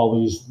while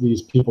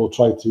these people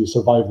try to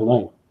survive the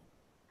night.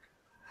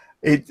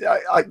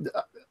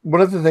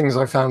 One of the things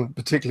I found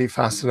particularly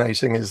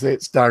fascinating is that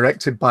it's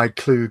directed by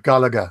Clu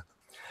Gallagher,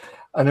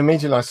 and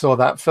immediately I saw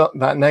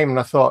that name and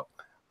I thought,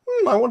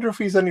 I wonder if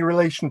he's any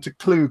relation to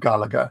Clu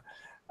Gallagher.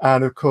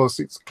 And of course,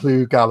 it's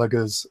Clu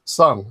Gallagher's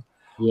son.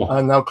 Yeah.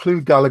 And now Clu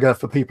Gallagher,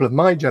 for people of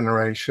my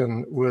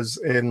generation, was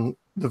in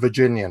The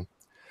Virginian.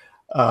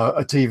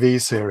 a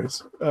TV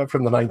series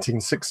from the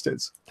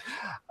 1960s.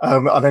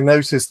 And I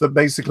noticed that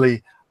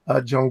basically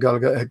John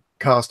Gallagher had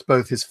cast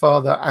both his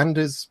father and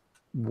his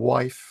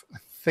wife, I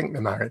think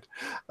they're married,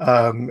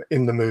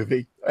 in the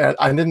movie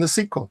and in the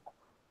sequel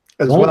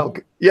as well.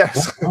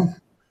 Yes.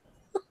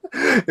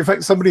 In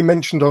fact, somebody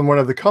mentioned on one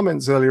of the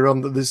comments earlier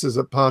on that this is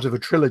a part of a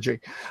trilogy.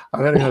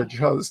 I've only had a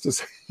chance to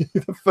see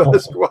the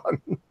first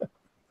one.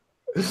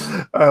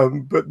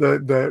 But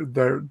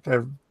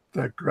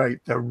they're great.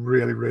 They're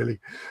really, really.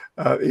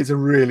 It's a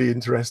really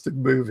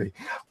interesting movie.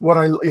 What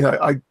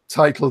I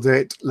titled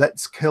it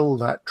 "Let's Kill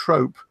That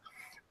Trope,"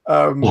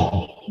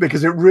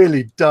 because it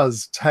really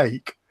does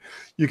take.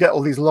 You get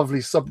all these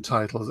lovely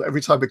subtitles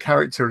every time a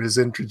character is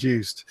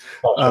introduced.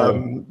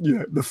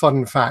 The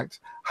fun fact: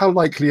 how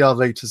likely are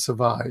they to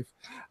survive?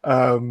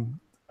 And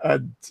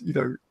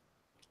the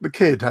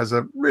kid has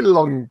a really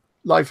long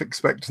life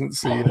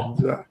expectancy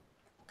and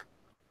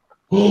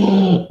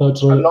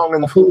That's right. a long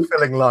and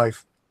fulfilling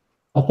life.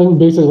 I think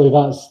basically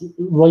that's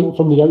right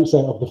from the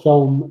outset of the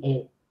film.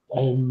 It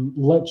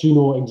lets you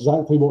know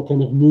exactly what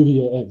kind of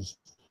movie it is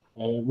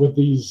with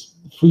these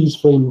freeze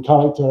frame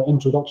character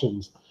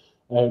introductions.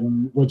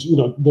 Which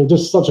they're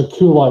just such a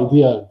cool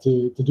idea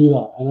to do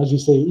that. And as you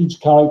say, each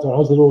character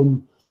has their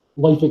own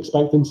life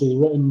expectancy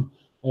written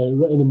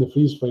in the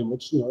freeze frame,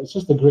 which it's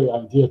just a great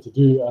idea to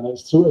do, and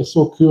it's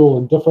so cool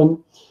and different.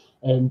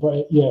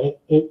 But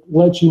it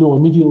lets you know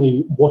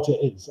immediately what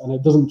it is, and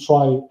it doesn't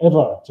try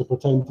ever to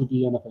pretend to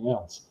be anything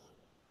else.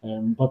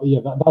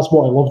 That's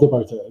what I loved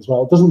about it as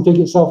well. It doesn't take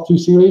itself too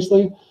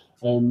seriously.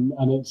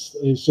 And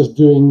it's just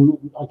doing,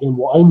 again,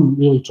 what I'm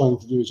really trying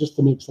to do is just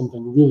to make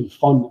something really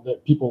fun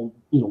that people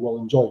will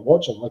enjoy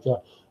watching, like a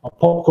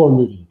popcorn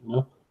movie.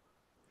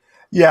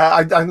 Yeah,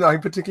 I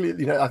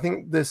particularly, I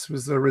think this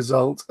was the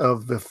result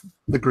of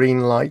the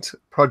Green Light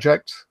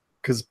project,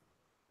 because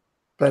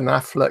Ben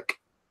Affleck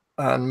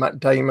and Matt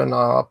Damon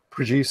are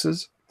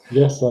producers.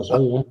 Yes, that's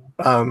right. Yeah.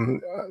 To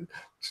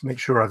make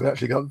sure I've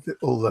actually got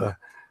all the.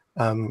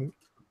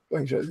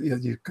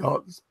 You've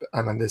got,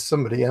 and then there's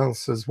somebody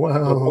else as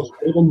well. Wes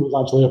Craven was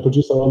actually a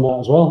producer on that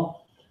as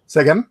well. Say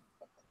again?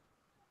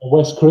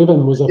 Wes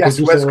Craven was a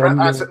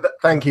producer.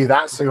 Thank you.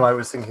 That's who I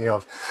was thinking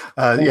of.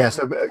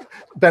 So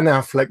Ben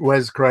Affleck,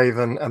 Wes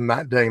Craven, and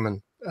Matt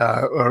Damon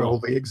are all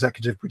the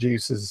executive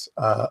producers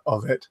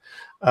of it.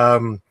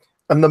 And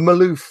the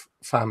Maloof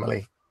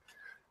family: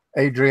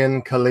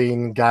 Adrian,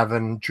 Colleen,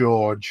 Gavin,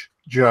 George,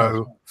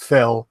 Joe,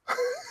 Phil.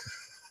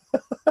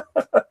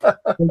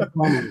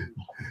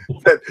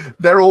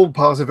 They're all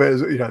part of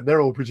it.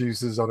 They're all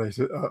producers on it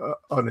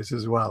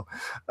as well.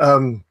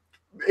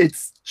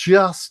 It's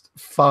just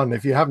fun.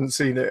 If you haven't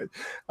seen it,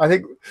 I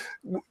think.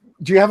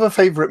 Do you have a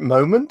favorite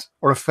moment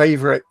or a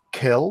favorite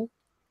kill?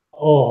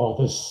 Oh,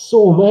 there's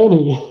so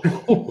many,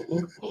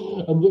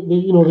 and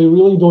they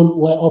really don't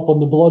let up on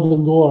the blood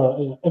and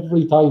gore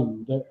every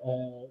time that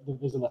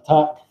there's an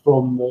attack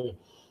from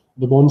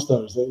the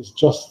monsters. It's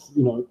just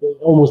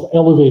almost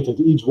elevated.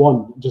 Each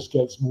one just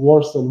gets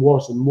worse and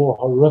worse and more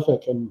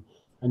horrific and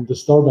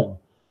disturbing.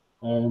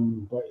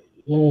 But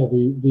yeah,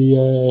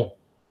 the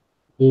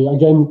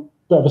again,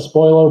 bit of a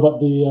spoiler, but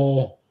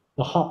the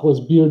hapless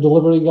beer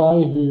delivery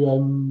guy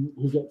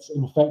who gets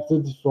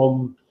infected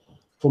from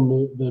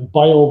the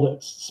bile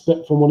that's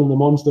spit from one of the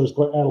monsters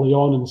quite early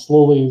on, and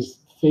slowly his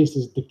face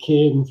is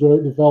decaying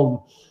throughout the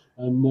film.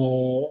 And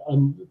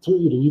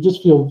you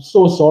just feel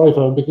so sorry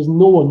for him, because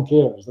no one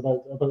cares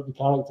about the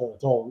character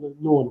at all.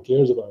 No one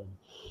cares about him.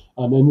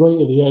 And then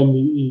right at the end,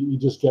 he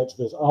just gets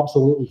this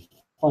absolutely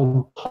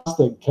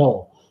fantastic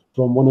kill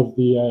from one of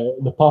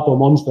the Papa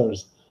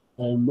monsters.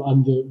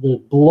 And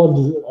the blood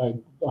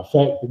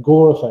effect, the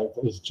gore effect,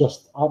 is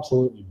just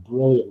absolutely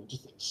brilliant.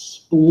 Just an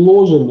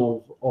explosion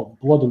of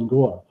blood and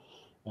gore.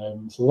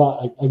 So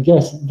that, I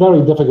guess,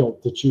 very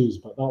difficult to choose,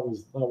 but that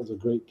was a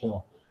great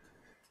kill.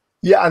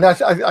 Yeah, and I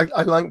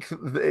like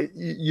that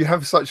you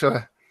have such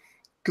a,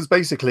 because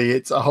basically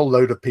it's a whole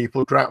load of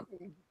people trapped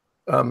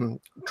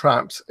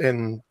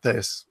in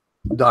this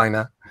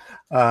diner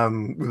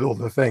with all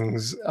the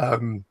things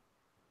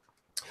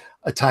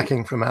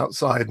attacking from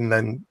outside and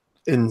then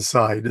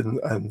inside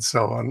and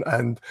so on.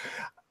 And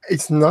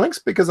it's nice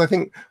because I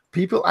think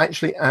people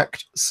actually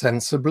act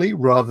sensibly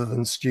rather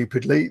than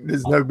stupidly.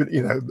 There's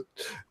nobody,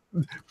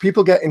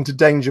 people get into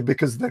danger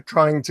because they're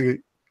trying to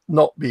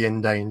not be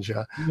in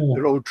danger. Yeah.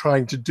 They're all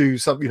trying to do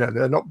something,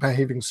 they're not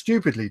behaving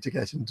stupidly to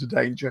get into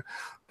danger.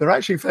 They're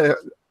actually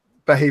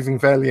behaving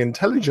fairly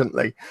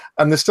intelligently,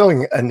 and they're still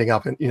ending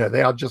up in,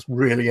 they are just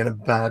really in a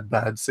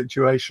bad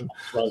situation.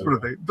 Right. Sort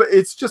of thing. But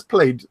it's just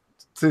played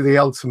to the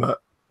ultimate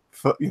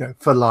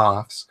for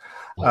laughs.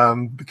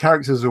 The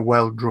characters are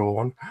well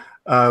drawn.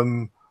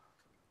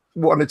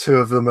 One or two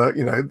of them are,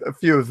 a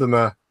few of them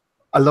are,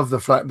 I love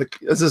the fact that,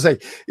 as I say,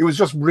 it was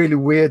just really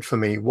weird for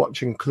me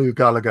watching Clu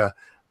Gallagher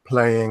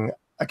playing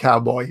a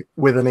cowboy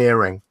with an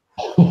earring.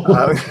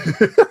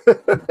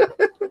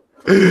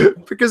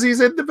 Because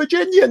he's in the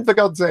Virginian, for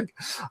God's sake.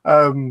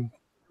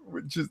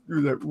 Which is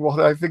what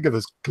I think of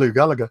as Clu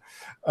Gallagher.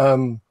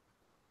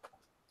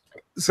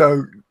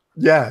 So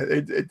Yeah,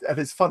 and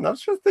it's fun. I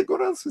was trying to think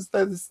what else is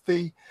there. There's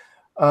the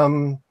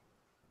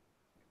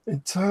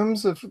in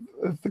terms of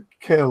the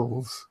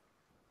kills.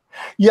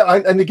 Yeah,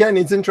 and again,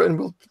 it's interesting.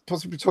 We'll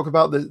possibly talk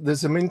about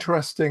there's some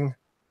interesting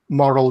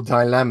moral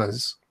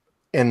dilemmas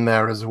in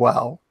there as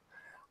well.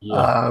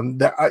 Yeah.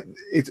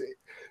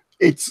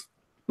 It's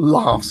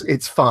laughs,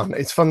 it's fun,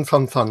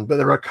 fun. But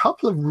there are a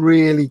couple of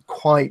really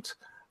quite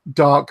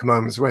dark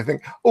moments where I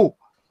think, oh,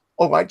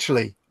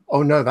 actually,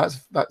 oh no,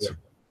 that's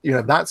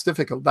that's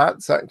difficult.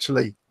 That's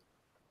actually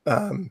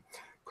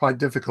quite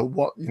difficult.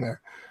 What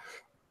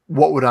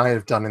would I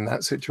have done in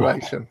that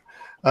situation?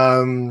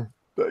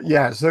 But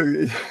yeah,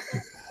 so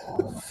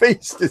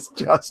Feast is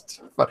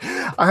just fun.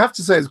 I have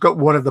to say, it's got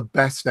one of the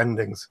best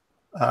endings.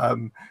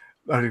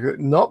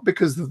 Not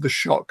because of the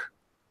shock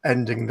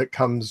ending that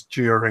comes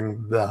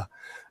during the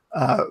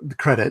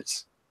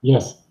credits.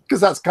 Yes.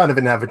 Because that's kind of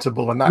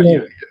inevitable, and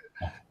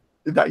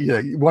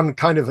that one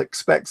kind of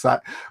expects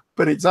that.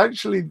 But it's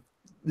actually,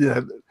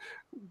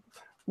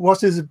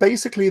 what is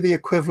basically the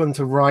equivalent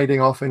of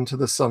riding off into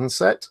the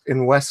sunset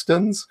in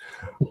westerns.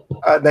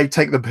 They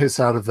take the piss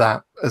out of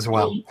that as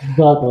well.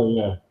 Exactly,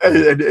 yeah.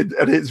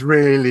 And it's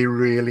really,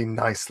 really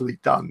nicely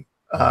done.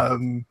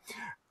 And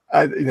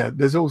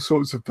there's all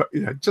sorts of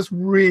just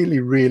really,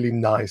 really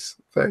nice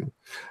thing.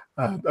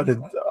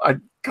 And I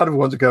kind of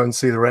want to go and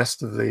see the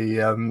rest of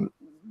the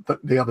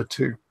other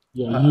two.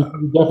 Yeah,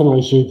 you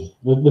definitely should.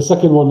 The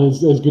second one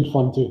is good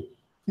fun too.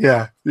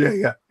 Yeah.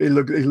 It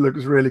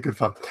looks really good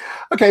fun.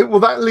 Okay, well,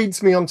 that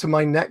leads me on to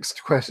my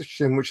next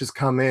question, which has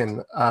come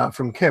in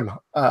from Kim.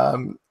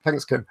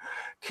 Thanks, Kim.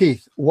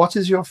 Keith, what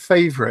is your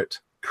favorite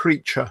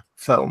creature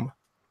film?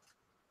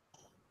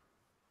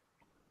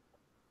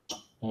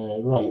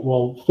 Right.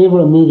 Well,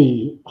 favorite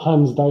movie,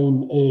 hands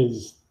down,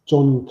 is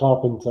John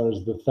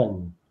Carpenter's The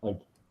Thing. Like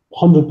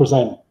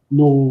 100%,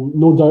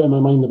 no doubt in my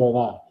mind about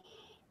that.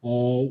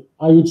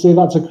 I would say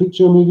that's a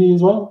creature movie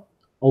as well,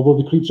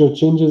 although the creature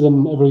changes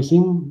in every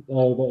scene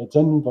that it's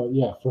in. But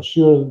yeah, for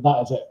sure,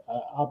 that is it. I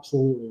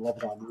absolutely love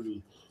that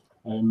movie.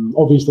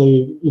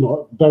 Obviously,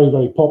 very,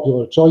 very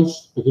popular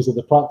choice because of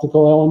the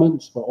practical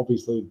elements, but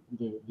obviously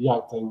the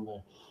acting,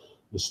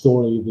 the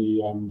story,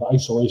 the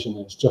isolation,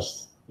 it's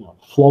just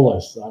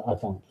flawless, I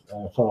think,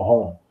 for a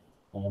horror,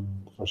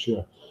 for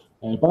sure.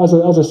 But as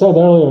I said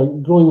earlier,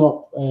 growing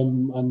up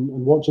and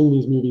watching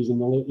these movies in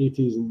the late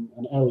 80s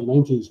and early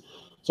 90s,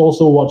 it's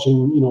also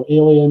watching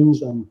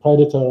Aliens and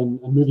Predator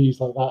and movies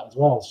like that as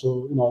well.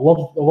 So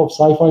I love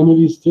sci-fi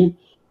movies too.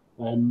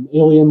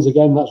 Aliens,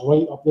 again, that's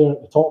right up there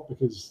at the top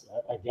because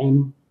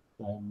again,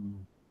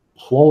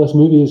 flawless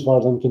movie as far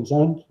as I'm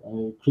concerned.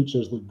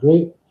 Creatures look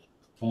great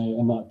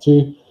in that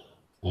too.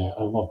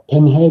 I love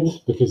Pinhead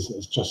because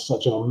it's just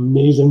such an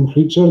amazing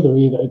creature, the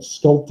way that it's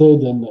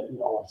sculpted, and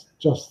it's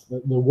just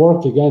the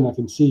work again I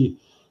can see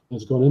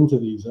has gone into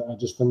these. I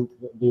just think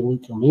that they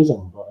look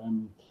amazing. But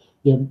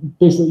yeah,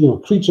 basically,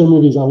 creature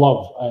movies I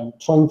love.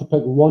 Trying to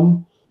pick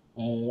one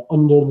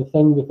under The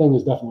Thing. The Thing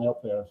is definitely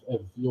up there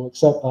if you'll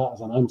accept that as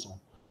an answer.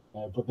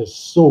 But there's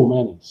so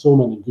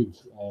many good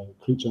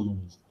creature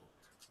movies.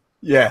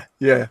 Yeah.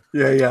 You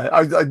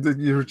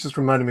were just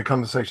reminding me of a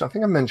conversation. I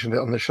think I mentioned it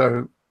on the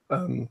show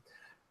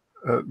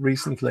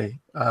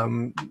recently.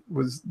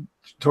 Was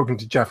talking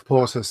to Jeff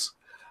Portis,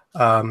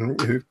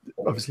 who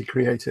obviously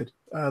created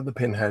the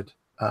Pinhead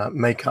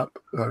makeup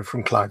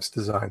from Clive's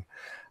design,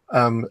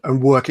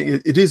 and working.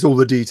 It is all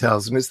the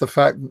details, and it's the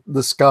fact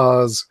the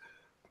scars.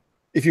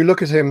 If you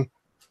look at him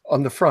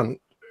on the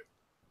front,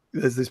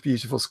 there's this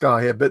beautiful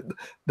scar here, but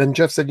then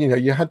Jeff said,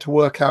 you had to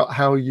work out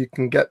how you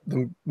can get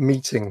them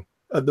meeting.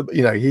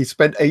 He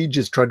spent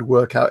ages trying to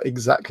work out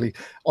exactly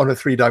on a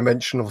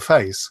three-dimensional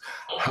face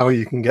how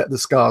you can get the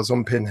scars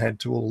on Pinhead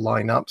to all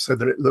line up so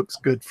that it looks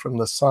good from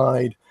the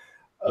side,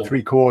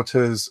 three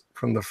quarters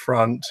from the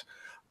front.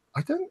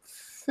 I don't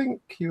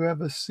think you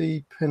ever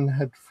see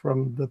Pinhead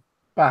from the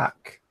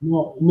back.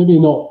 Maybe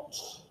not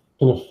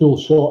in a full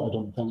shot, I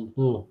don't think.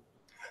 No.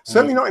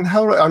 Certainly not in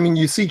Hellraiser. I mean,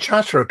 you see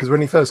Chatterer because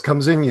when he first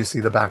comes in, you see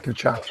the back of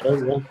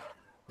Chatterer.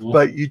 Yeah.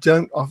 But you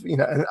don't,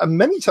 and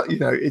many times,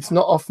 it's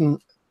not often.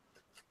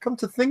 Come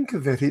to think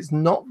of it, it's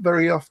not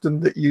very often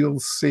that you'll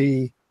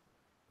see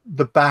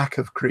the back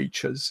of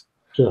creatures.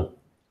 Sure.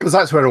 Because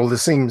that's where all the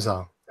seams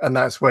are. And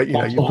that's where,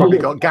 you've probably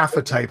got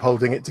gaffer tape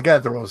holding it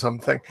together or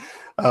something.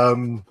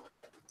 Because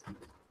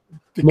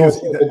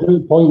a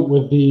great point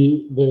with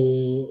the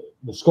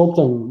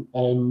sculpting.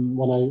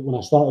 When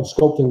I started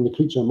sculpting the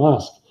creature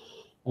mask,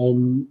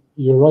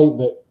 you're right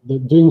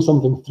that doing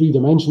something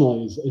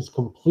three-dimensionally is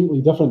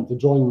completely different to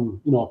drawing,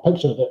 a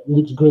picture that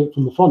looks great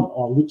from the front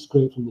or looks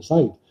great from the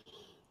side.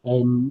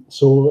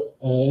 So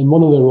in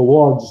one of the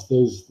rewards,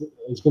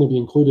 it's going to be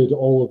included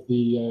all of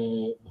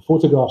the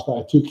photographs that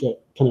I took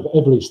at kind of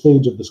every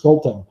stage of the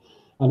sculpting,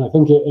 and I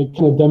think it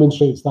kind of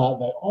demonstrates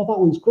that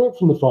looks great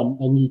from the front,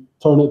 and you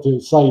turn it to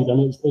the side, and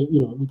it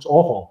looks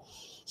awful.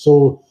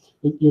 So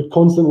you're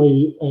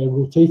constantly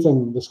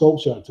rotating the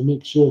sculpture to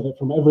make sure that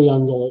from every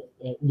angle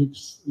it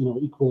looks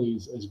equally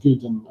as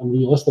good and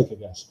realistic, I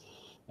guess.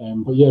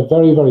 But yeah,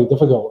 very, very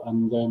difficult,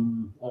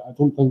 and I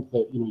don't think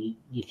that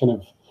you kind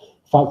of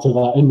factor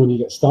that in when you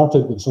get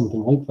started with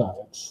something like that.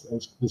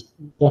 It's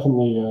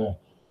definitely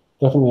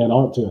definitely an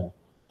art to it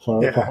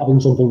for having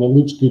something that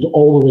looks good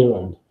all the way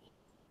around.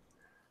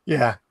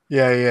 Yeah.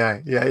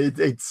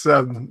 It's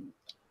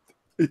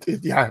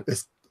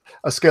it's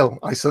a skill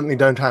I certainly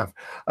don't have.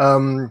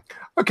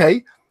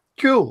 Okay,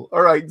 cool.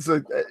 All right.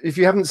 So if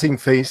you haven't seen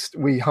Feast,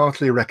 we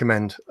heartily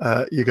recommend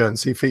you go and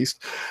see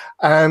Feast.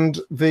 And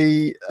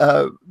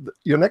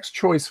your next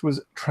choice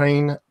was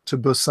Train to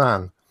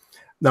Busan.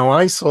 Now,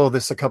 I saw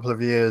this a couple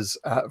of years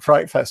at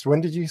Fright Fest.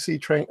 When did you see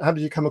Train? How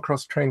did you come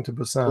across Train to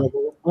Busan?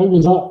 I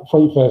was at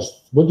Fright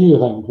Fest with you,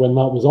 I think, when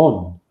that was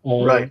on.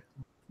 Right.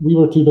 We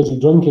were too busy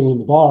drinking in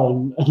the bar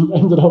and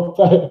ended up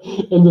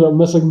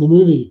missing the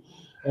movie.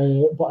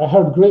 But I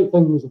heard great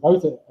things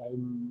about it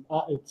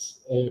at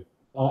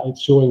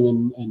its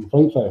showing in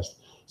Fright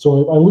Fest.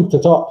 So I looked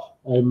it up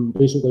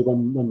basically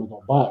when we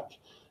got back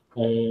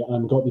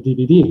and got the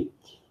DVD.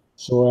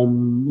 So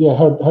yeah,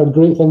 heard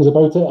great things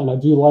about it, and I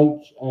do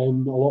like a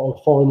lot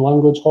of foreign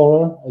language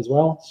horror as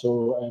well.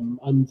 So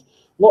and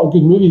a lot of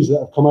good movies that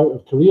have come out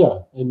of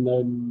Korea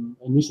in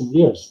recent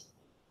years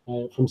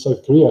from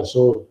South Korea.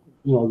 So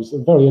I was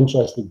very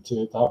interested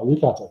to have a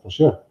look at it for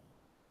sure.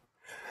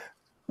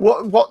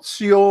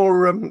 What's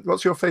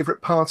your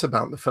favorite part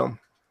about the film?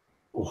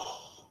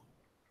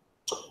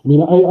 I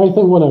mean, I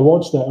think when I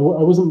watched it, I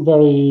wasn't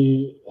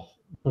very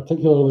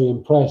particularly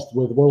impressed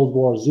with World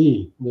War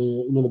Z,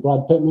 the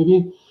Brad Pitt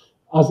movie,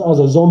 as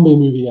a zombie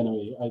movie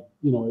anyway.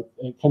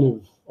 It kind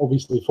of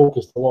obviously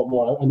focused a lot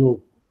more. I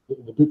know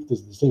the book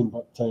does the same,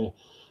 but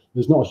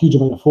there's not a huge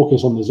amount of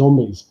focus on the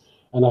zombies.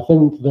 And I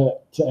think that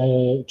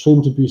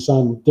Train to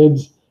Busan did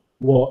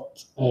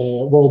what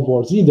World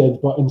War Z did,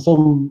 but in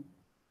some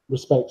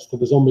respects to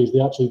the zombies,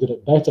 they actually did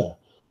it better.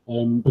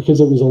 Because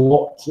it was a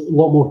lot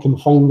more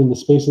confined in the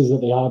spaces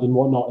that they had and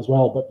whatnot as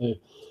well. But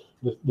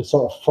the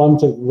sort of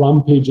frantic,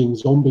 rampaging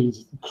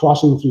zombies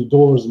crashing through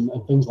doors and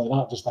things like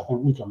that just, I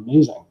think, look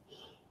amazing.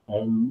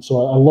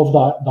 So I love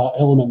that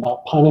element,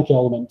 that panic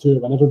element to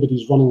it, when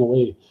everybody's running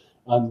away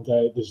and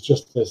there's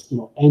just this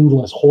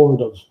endless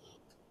horde of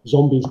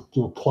zombies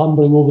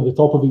clambering over the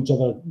top of each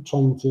other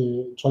trying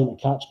to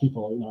catch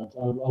people.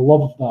 I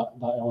love that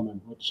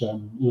element, which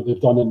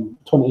they've done in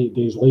 28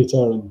 Days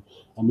Later and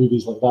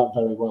movies like that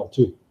very well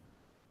too.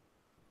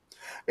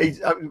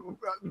 I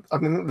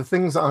mean, the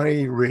things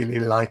I really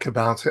like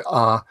about it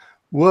are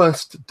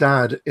worst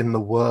dad in the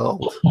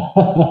world.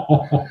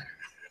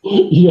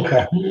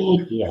 yeah.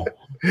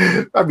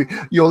 I mean,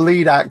 your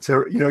lead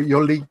actor,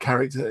 your lead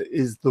character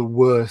is the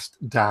worst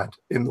dad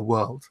in the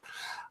world.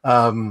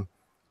 But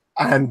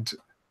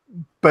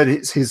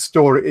it's his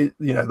story,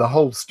 the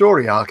whole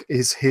story arc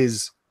is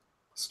his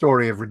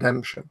story of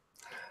redemption.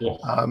 Yes.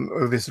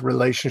 Of his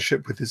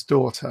relationship with his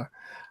daughter.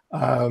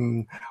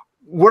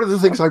 One of the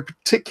things I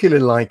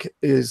particularly like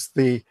is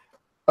the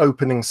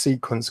opening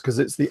sequence, because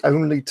it's the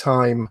only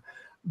time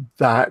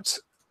that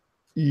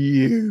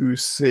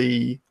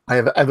I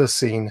have ever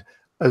seen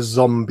a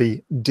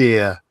zombie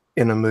deer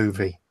in a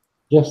movie.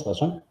 Yes,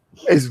 that's right.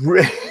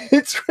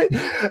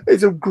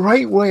 It's a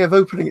great way of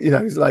opening.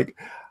 It's like,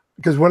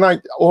 because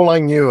all I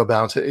knew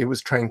about it was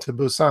Train to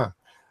Busan,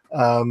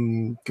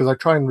 because I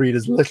try and read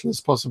as little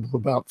as possible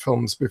about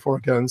films before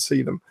I go and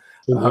see them.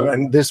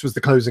 And this was the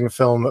closing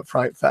film at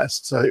Fright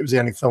Fest, so it was the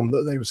only film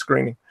that they were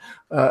screening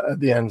at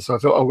the end. So I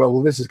thought, oh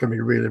well, this is going to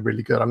be really,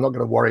 really good. I'm not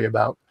going to worry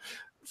about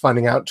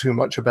finding out too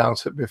much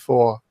about it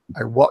before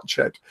I watch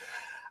it.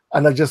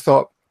 And I just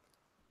thought,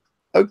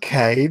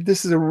 okay,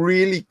 this is a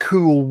really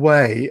cool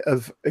way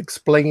of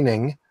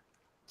explaining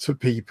to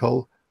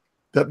people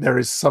that there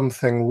is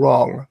something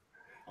wrong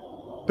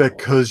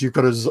because you've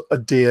got a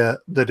deer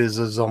that is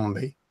a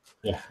zombie.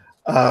 Yeah.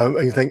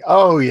 And you think,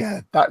 oh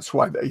yeah, that's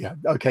why. Yeah,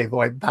 okay,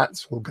 boy,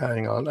 that's what's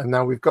going on. And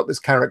now we've got this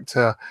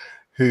character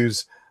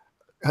he's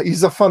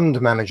a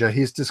fund manager.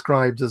 He's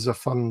described as a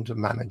fund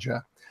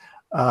manager,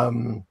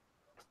 and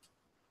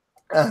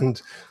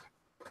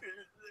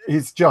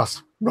he's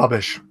just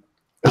rubbish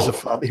as a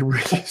fund. He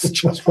really is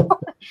just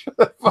rubbish.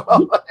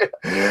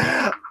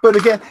 But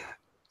again,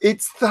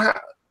 it's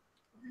that,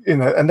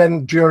 and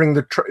then during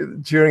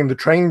the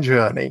train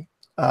journey.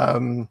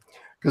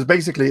 Because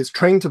basically it's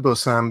Train to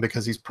Busan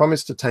because he's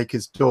promised to take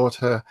his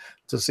daughter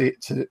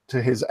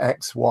to his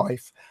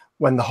ex-wife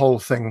when the whole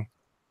thing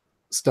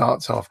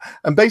starts off.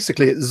 And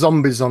basically it's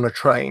zombies on a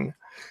train.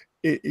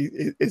 It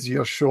is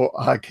your short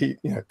key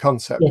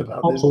concept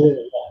about this.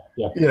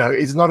 Yeah.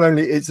 It's not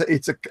only it's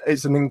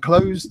an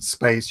enclosed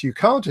space. You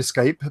can't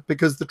escape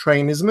because the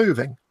train is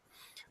moving.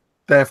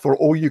 Therefore,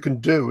 all you can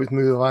do is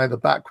move either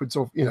backwards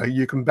or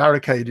you can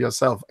barricade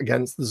yourself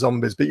against the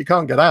zombies, but you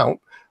can't get out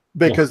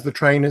because the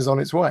train is on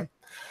its way.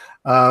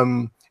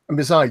 And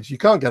besides, you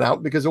can't get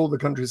out because all the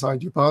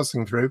countryside you're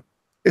passing through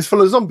is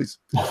full of zombies.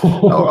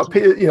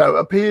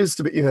 Appears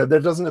to be,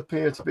 there doesn't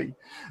appear to be.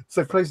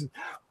 So places,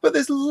 but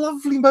there's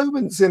lovely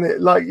moments in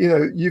it. Like,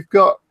 you've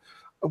got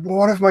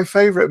one of my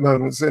favorite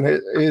moments in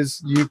it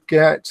is you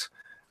get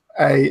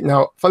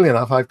now, funnily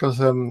enough, I've got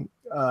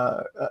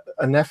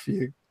a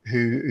nephew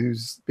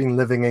who's been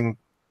living in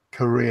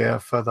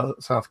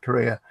South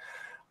Korea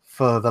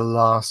for the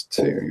last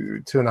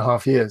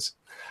 2.5 years.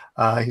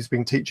 He's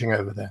been teaching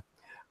over there.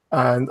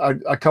 And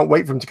I can't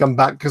wait for him to come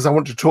back because I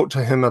want to talk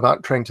to him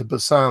about Train to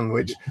Busan,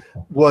 which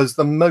was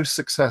the most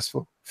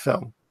successful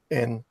film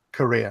in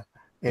Korea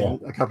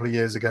a couple of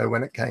years ago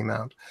when it came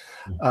out.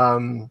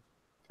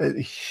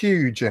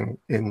 Huge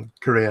in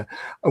Korea.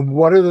 And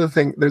one of the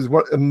things, there's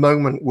a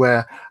moment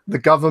where the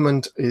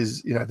government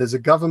is, there's a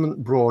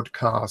government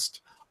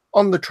broadcast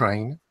on the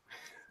train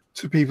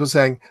to people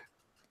saying,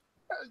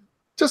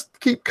 just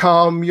keep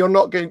calm, you're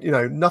not going,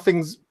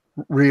 nothing's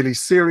really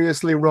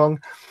seriously wrong.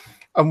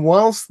 And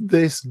whilst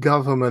this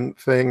government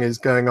thing is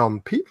going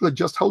on, people are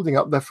just holding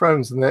up their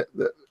phones and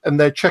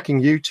they're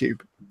checking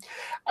YouTube,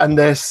 and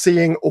they're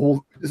seeing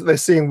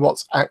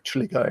what's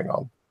actually going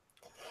on.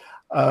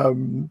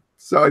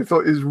 So I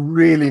thought it was a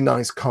really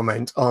nice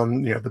comment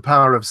on the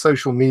power of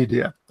social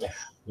media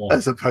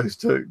as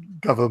opposed to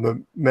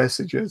government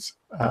messages.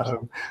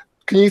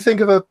 Can you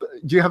think of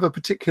do you have a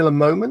particular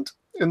moment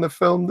in the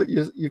film that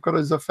you've got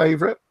as a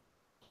favorite?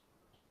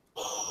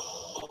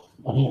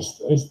 I mean,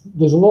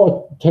 there's a lot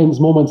of tense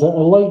moments. I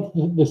like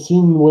the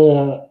scene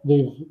where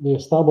they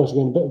establish,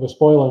 again, a bit of a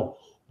spoiler,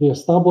 they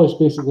establish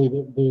basically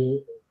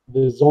that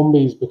the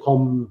zombies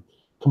become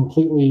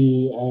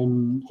completely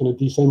kind of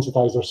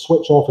desensitized or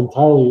switch off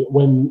entirely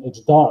when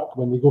it's dark,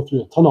 when they go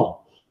through a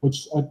tunnel,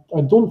 which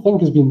I don't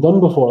think has been done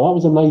before. That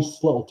was a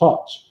nice little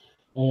touch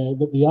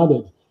that they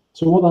added.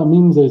 So what that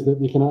means is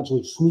that they can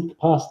actually sneak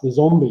past the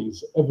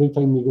zombies every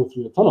time they go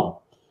through a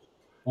tunnel.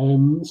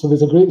 So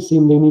there's a great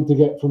scene. They need to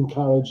get from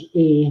carriage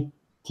A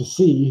to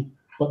C,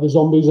 but the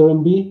zombies are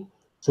in B.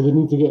 So they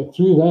need to get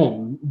through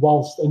them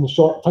whilst in the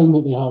short time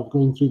that they have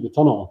going through the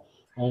tunnel.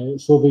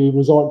 So they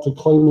resort to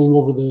climbing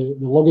over the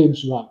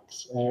luggage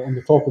racks on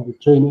the top of the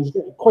train. It's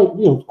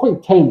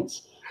quite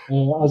tense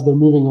as they're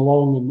moving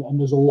along, and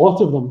there's a lot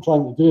of them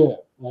trying to do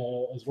it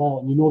as well.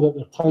 And you know that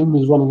their time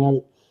is running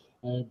out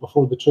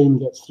before the train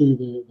gets through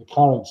the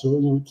carriage. So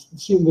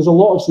there's a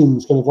lot of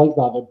scenes kind of like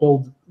that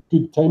build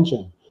good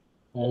tension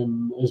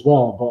as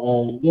well. But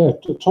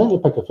trying to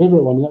pick a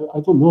favourite one, I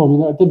don't know. I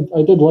mean,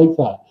 I did like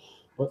that,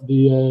 but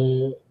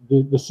the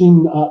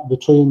scene at the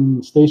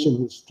train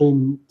station, this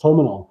train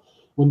terminal,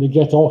 when they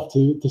get off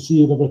to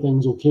see if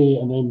everything's okay,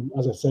 and then,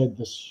 as I said,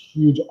 this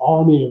huge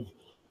army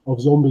of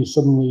zombies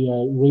suddenly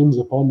rains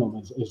upon them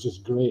is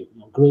just great.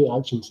 Great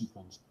action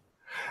sequence.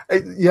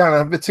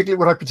 Particularly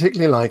what I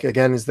particularly like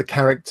again is the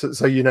character.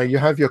 So you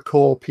have your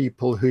core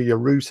people who you're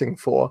rooting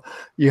for.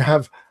 You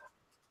have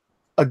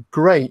a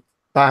great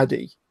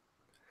baddie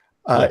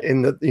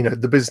in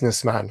the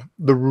businessman,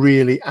 the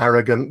really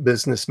arrogant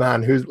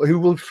businessman who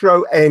will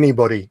throw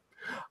anybody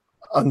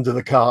under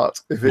the cart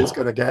if it's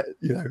going to get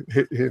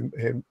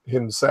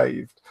him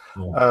saved.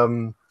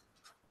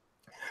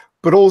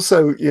 But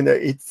also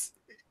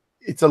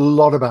it's a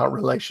lot about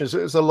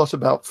relationships, it's a lot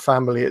about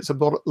family, it's a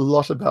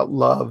lot about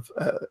love,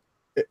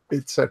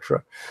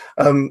 etc.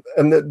 And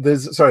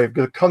I've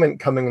got a comment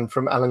coming in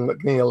from Alan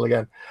McNeil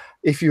again.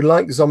 If you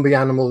like zombie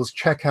animals,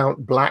 check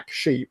out Black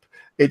Sheep.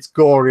 It's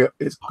gory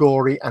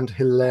and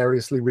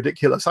hilariously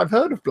ridiculous. I've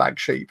heard of Black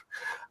Sheep.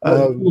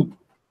 That's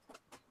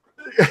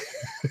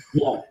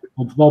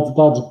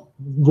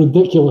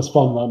ridiculous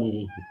fun, that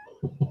movie.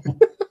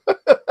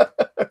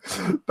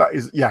 That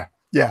is,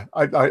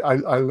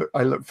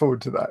 I look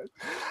forward to that.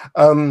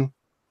 And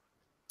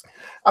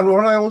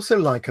what I also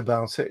like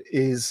about it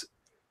is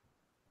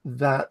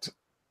that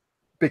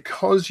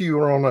because you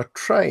are on a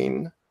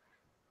train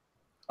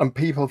and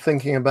people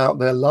thinking about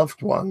their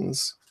loved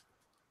ones,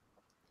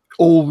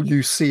 all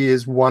you see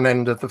is one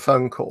end of the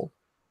phone call.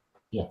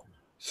 Yeah.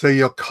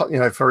 So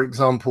for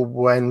example,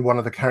 when one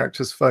of the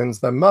characters phones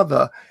their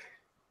mother,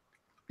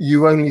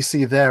 you only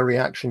see their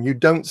reaction. You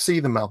don't see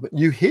the mouth, but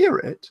you hear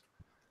it.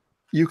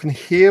 You can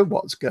hear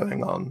what's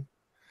going on.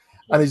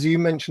 And as you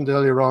mentioned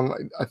earlier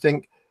on, I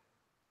think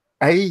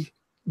the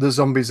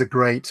zombies are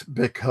great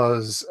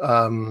because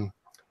of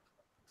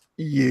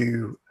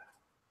the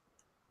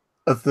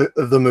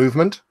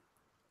movement,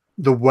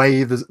 the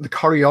way the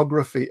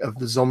choreography of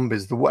the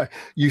zombies, the way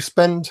you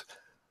spend,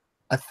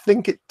 I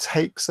think it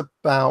takes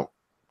about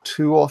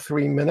 2 or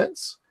 3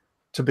 minutes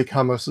to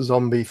become a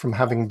zombie from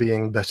having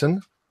been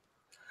bitten.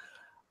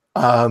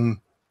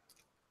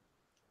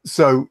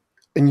 So,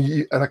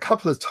 and a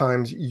couple of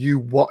times you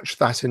watch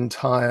that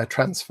entire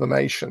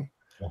transformation,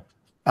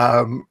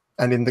 and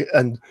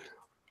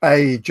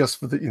A, just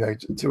for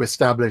to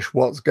establish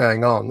what's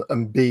going on,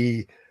 and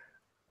B,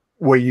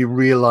 where you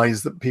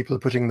realize that people are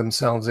putting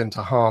themselves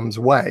into harm's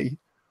way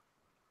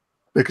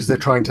because they're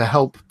trying to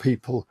help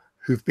people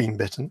who've been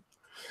bitten.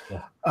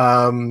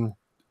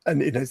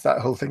 And it's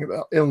that whole thing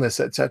about illness,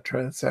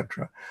 etc.,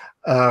 etc.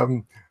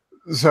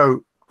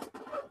 So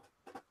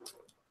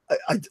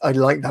I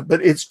like that,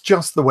 but it's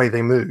just the way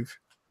they move,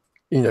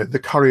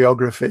 the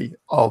choreography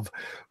of,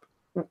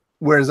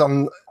 whereas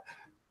on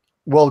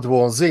World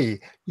War Z,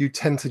 you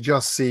tend to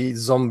just see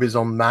zombies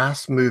en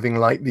masse moving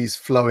like these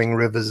flowing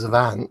rivers of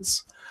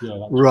ants. Yeah,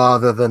 that's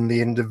rather than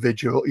the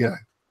individual. You know,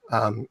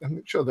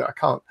 I'm sure that I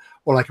can't.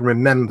 All I can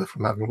remember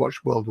from having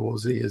watched World War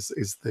Z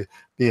is the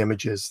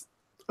images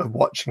of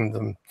watching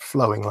them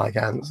flowing like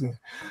ants, and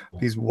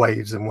these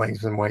waves and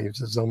waves and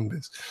waves of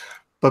zombies.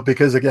 But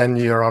because again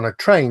you're on a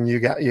train, you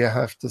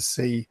have to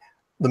see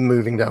them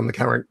moving down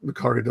the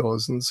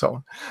corridors and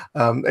so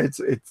on.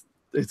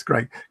 It's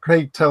great.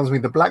 Craig tells me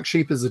The Black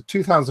Sheep is a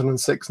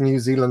 2006 New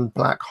Zealand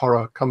black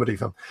horror comedy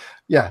film.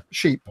 Yeah,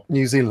 Sheep,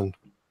 New Zealand.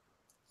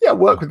 Yeah,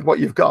 work with what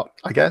you've got,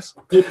 I guess.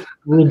 It's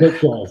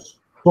ridiculous.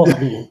 Trust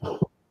me.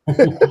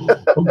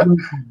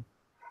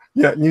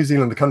 Yeah, New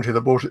Zealand, the country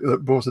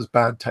that brought us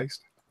bad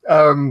taste.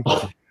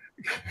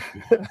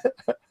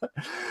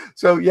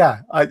 So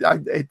yeah,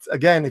 it's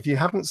again, if you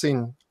haven't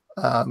seen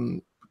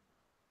and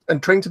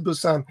Train to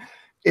Busan,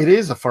 it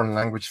is a foreign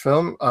language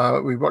film.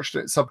 We watched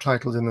it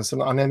subtitled in this,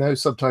 and I know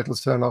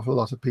subtitles turn off a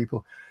lot of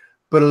people,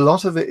 but a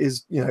lot of it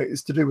is, you know,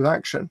 is to do with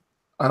action,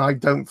 and I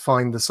don't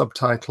find the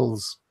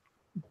subtitles,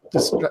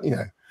 you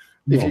know,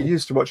 if you're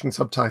used to watching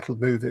subtitled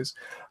movies,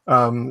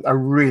 I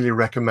really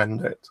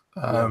recommend it.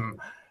 I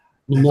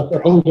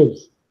think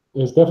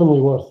it's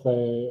definitely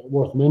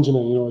worth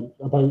mentioning, you know,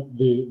 about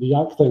the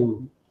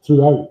acting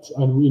throughout,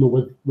 and you know,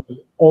 with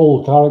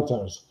all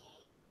characters.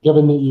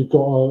 Given that you've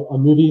got a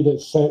movie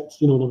that's set,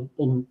 you know,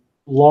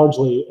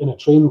 largely in a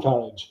train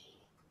carriage,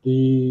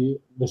 the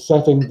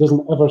setting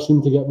doesn't ever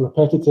seem to get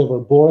repetitive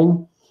or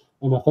boring,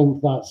 and I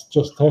think that's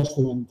just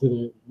testament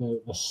to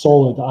the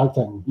solid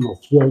acting, you know,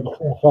 throughout the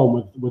whole film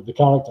with the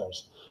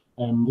characters,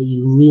 and that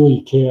you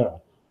really care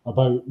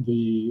about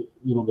the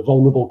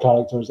vulnerable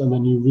characters, and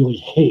then you really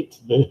hate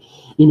the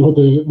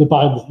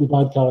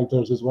bad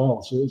characters as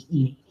well. So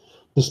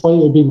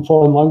despite it being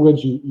foreign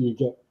language, you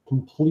get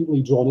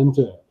completely drawn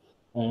into it.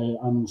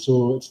 And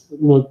so it's,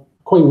 you know,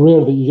 quite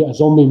rare that you get a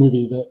zombie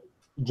movie that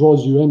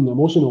draws you in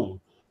emotionally.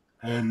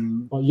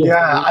 But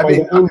yeah, I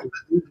mean,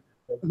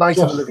 Night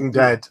of the Living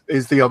Dead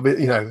is the,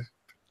 you know,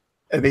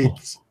 and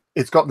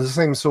it's got the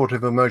same sort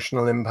of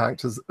emotional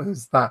impact as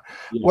that.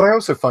 Yeah. What I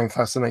also find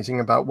fascinating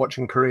about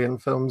watching Korean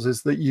films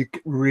is that you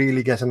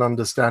really get an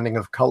understanding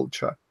of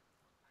culture.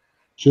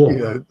 Sure.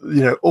 You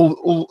know,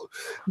 all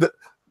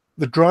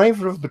the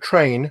driver of the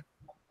train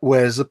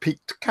wears a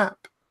peaked cap.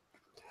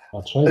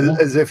 That's right,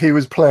 as if he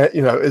was playing,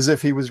 you know, as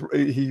if he was,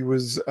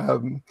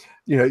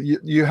 you know,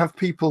 you have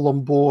people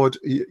on board,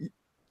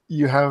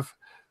 you have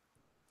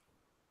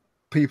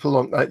people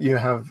on that, you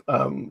have,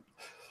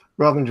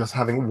 rather than just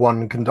having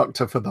one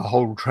conductor for the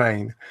whole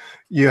train,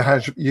 you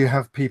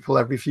have people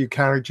every few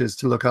carriages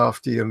to look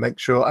after you and make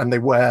sure, and they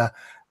wear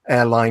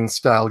airline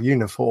style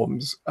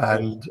uniforms,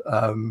 and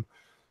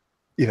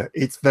you know,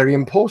 it's very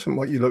important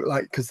what you look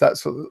like, because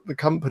that's what the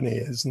company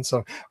is. And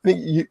so I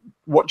think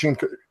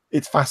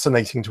it's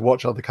fascinating to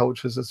watch other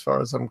cultures, as far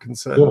as I'm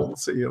concerned, and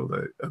see all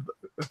the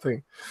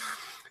thing.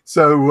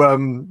 So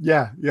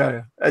yeah.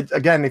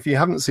 Again, if you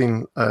haven't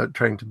seen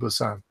Train to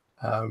Busan,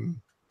 and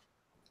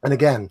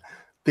again,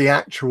 the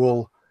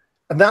actual,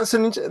 and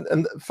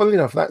funnily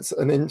enough, that's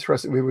an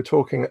interesting. We were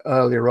talking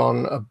earlier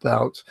on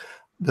about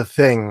The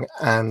Thing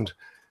and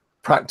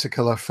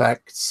practical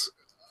effects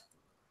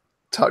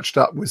touched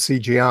up with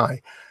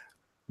CGI.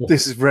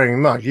 This is very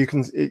much, you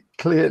can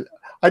clear.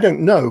 I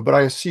don't know, but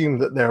I assume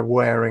that they're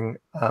wearing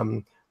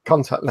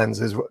contact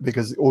lenses,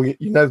 because, or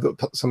you know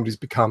that somebody's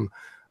become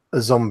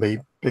a zombie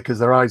because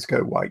their eyes go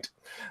white,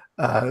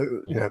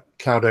 you know,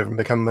 cloud over and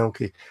become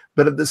milky.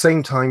 But at the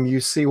same time,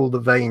 you see all the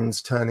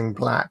veins turning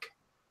black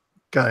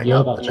going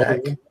up the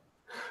neck. Right.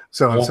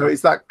 So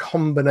it's that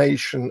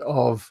combination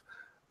of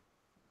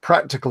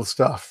practical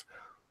stuff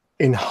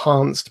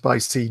enhanced by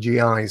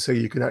CGI, so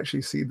you can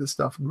actually see the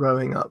stuff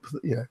growing up,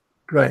 you know,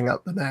 growing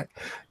up the neck,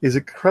 is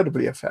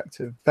incredibly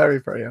effective, very,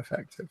 very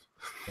effective.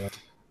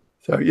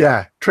 So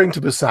yeah, Train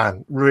to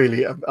Busan,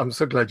 really, I'm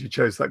so glad you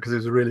chose that, because it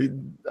was really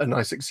a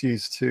nice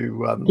excuse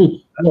to.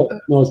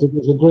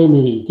 It's a great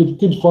movie,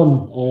 good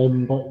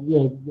fun, but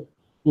yeah, you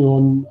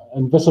know,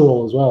 and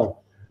visceral as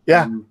well.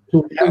 Yeah, and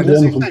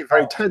as you say,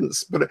 very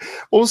tense, but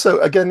also,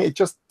 again, it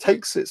just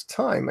takes its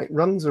time. It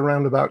runs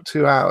around about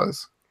 2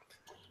 hours.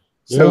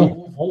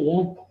 So,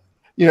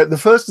 you know, the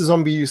first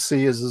zombie you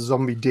see is a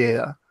zombie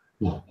deer.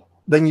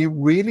 Then you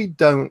really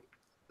don't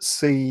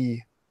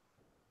see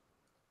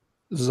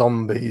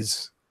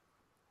zombies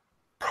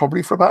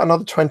probably for about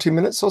another 20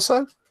 minutes or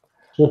so.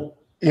 Sure.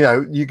 You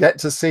know, you get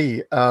to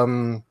see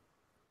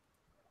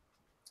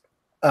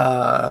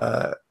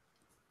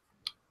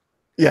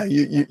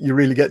you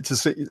really get to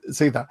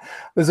see that.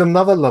 There's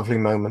another lovely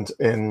moment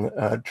in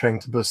Train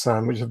to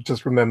Busan, which I've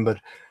just remembered.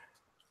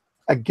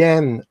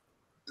 Again,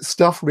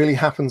 stuff really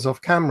happens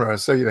off camera.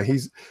 So, you know,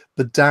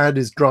 the dad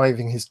is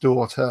driving his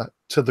daughter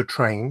to the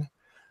train,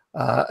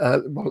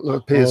 what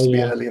appears to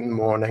be early in the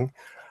morning,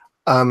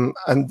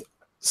 and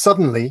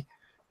suddenly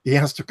he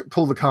has to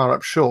pull the car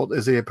up short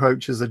as he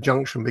approaches a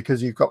junction,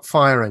 because you've got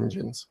fire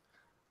engines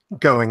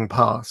going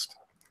past.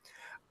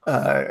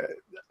 And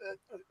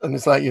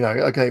it's like, you know,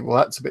 okay, well,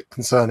 that's a bit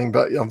concerning,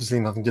 but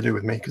obviously nothing to do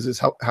with me, because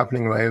it's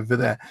happening way over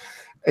there.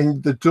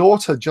 and the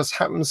daughter just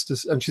happens to,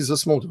 and she's a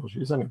small daughter,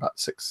 she's only about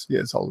 6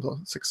 years old, or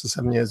 6 or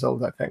 7 years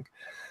old, I think,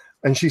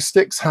 and she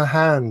sticks her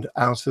hand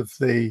out of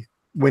the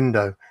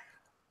window,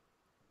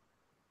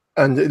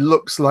 and it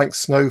looks like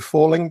snow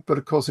falling, but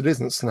of course it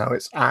isn't snow,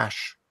 it's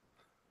ash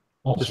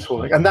just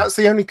falling. And that's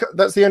the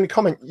only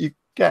comment you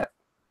get,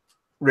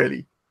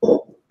 really,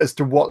 as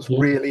to what's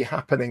really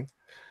happening.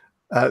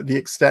 The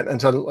extent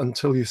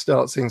until you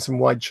start seeing some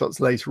wide shots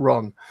later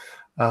on,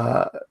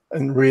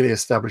 and really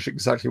establish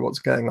exactly what's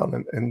going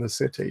on in the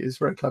city. Is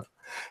very clever.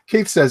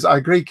 Keith says, I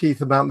agree,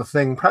 Keith, about the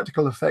thing.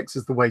 Practical effects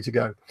is the way to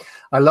go.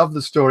 I love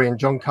the story, and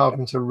John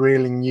Carpenter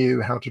really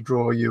knew how to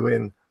draw you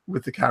in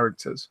with the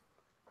characters.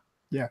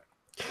 Yeah,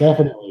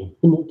 definitely.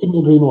 Couldn't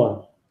agree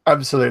more.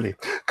 Absolutely.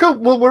 Cool.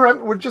 Well,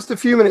 we're just a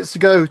few minutes to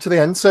go to the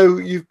end. So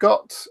you've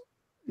got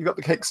the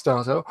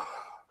Kickstarter.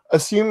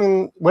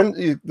 Assuming when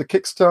the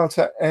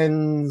Kickstarter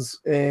ends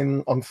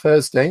on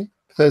Thursday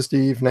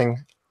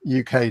evening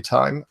UK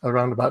time,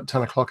 around about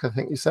 10 o'clock, I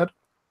think you said.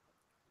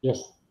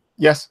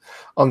 Yes,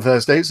 on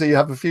Thursday. So you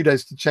have a few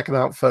days to check it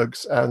out,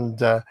 folks, and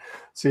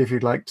see if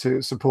you'd like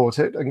to support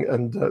it.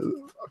 And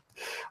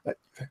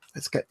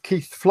let's get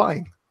Keith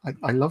flying.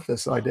 I love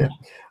this idea.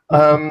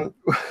 So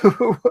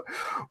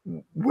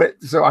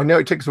I know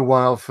it takes a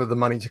while for the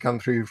money to come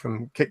through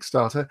from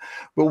Kickstarter,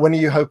 but when are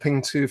you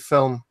hoping to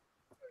film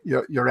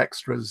your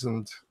extras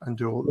and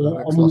do all the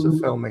next lot of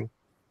filming?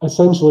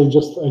 Essentially,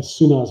 just as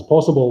soon as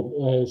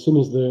possible. As soon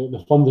as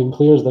the funding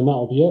clears, then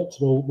that'll be it.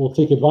 We'll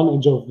take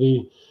advantage of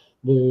the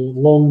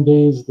long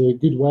days, the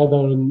good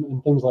weather,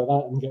 and things like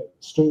that, and get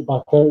straight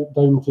back out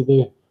down to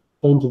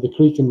the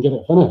creek and get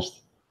it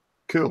finished.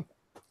 Cool.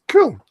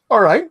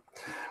 All right.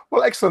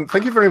 Well, excellent.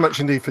 Thank you very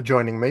much indeed for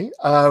joining me.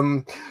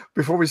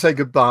 Before we say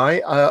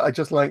goodbye, I'd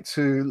just like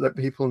to let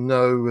people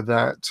know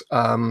that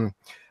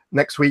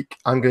next week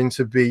I'm going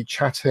to be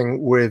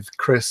chatting with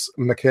Chris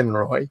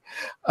McInroy.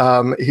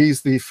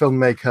 He's the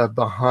filmmaker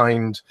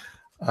behind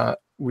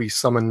We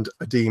Summoned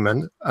a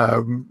Demon,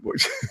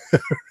 which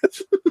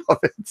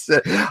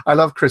I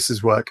love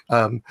Chris's work.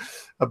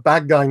 A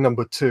Bad Guy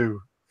Number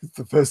 2,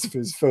 the first of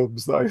his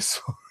films that I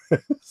saw.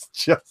 It's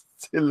just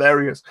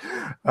hilarious.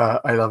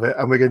 I love it.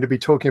 And we're going to be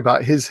talking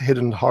about his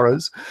hidden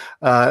horrors,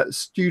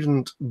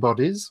 Student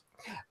Bodies,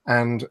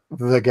 and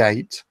The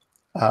Gate.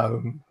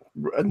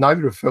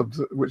 Neither of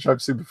films which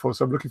I've seen before,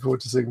 so I'm looking forward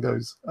to seeing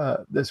those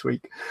this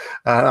week.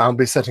 I'll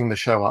be setting the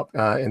show up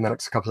in the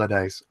next couple of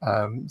days,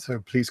 so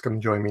please come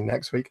and join me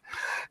next week.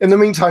 In the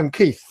meantime,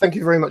 Keith, thank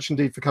you very much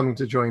indeed for coming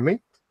to join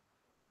me.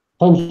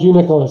 Thank you,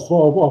 Nicholas.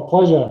 What a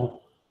pleasure.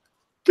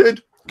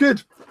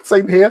 Good.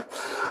 Same here.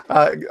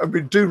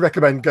 We do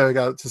recommend going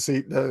out to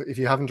see, if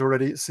you haven't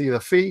already, see The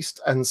Feast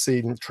and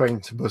see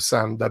Train to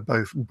Busan. They're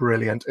both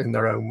brilliant in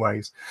their own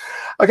ways.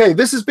 Okay,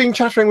 this has been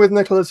Chattering with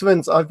Nicholas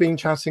Vince. I've been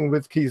chatting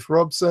with Keith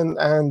Robson,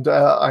 and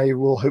I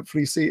will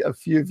hopefully see a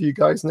few of you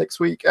guys next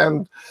week.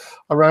 And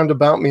around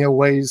about me are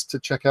ways to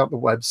check out the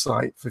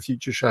website for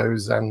future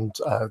shows and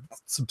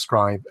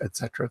subscribe,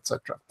 etc.,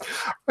 etc.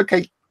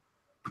 Okay,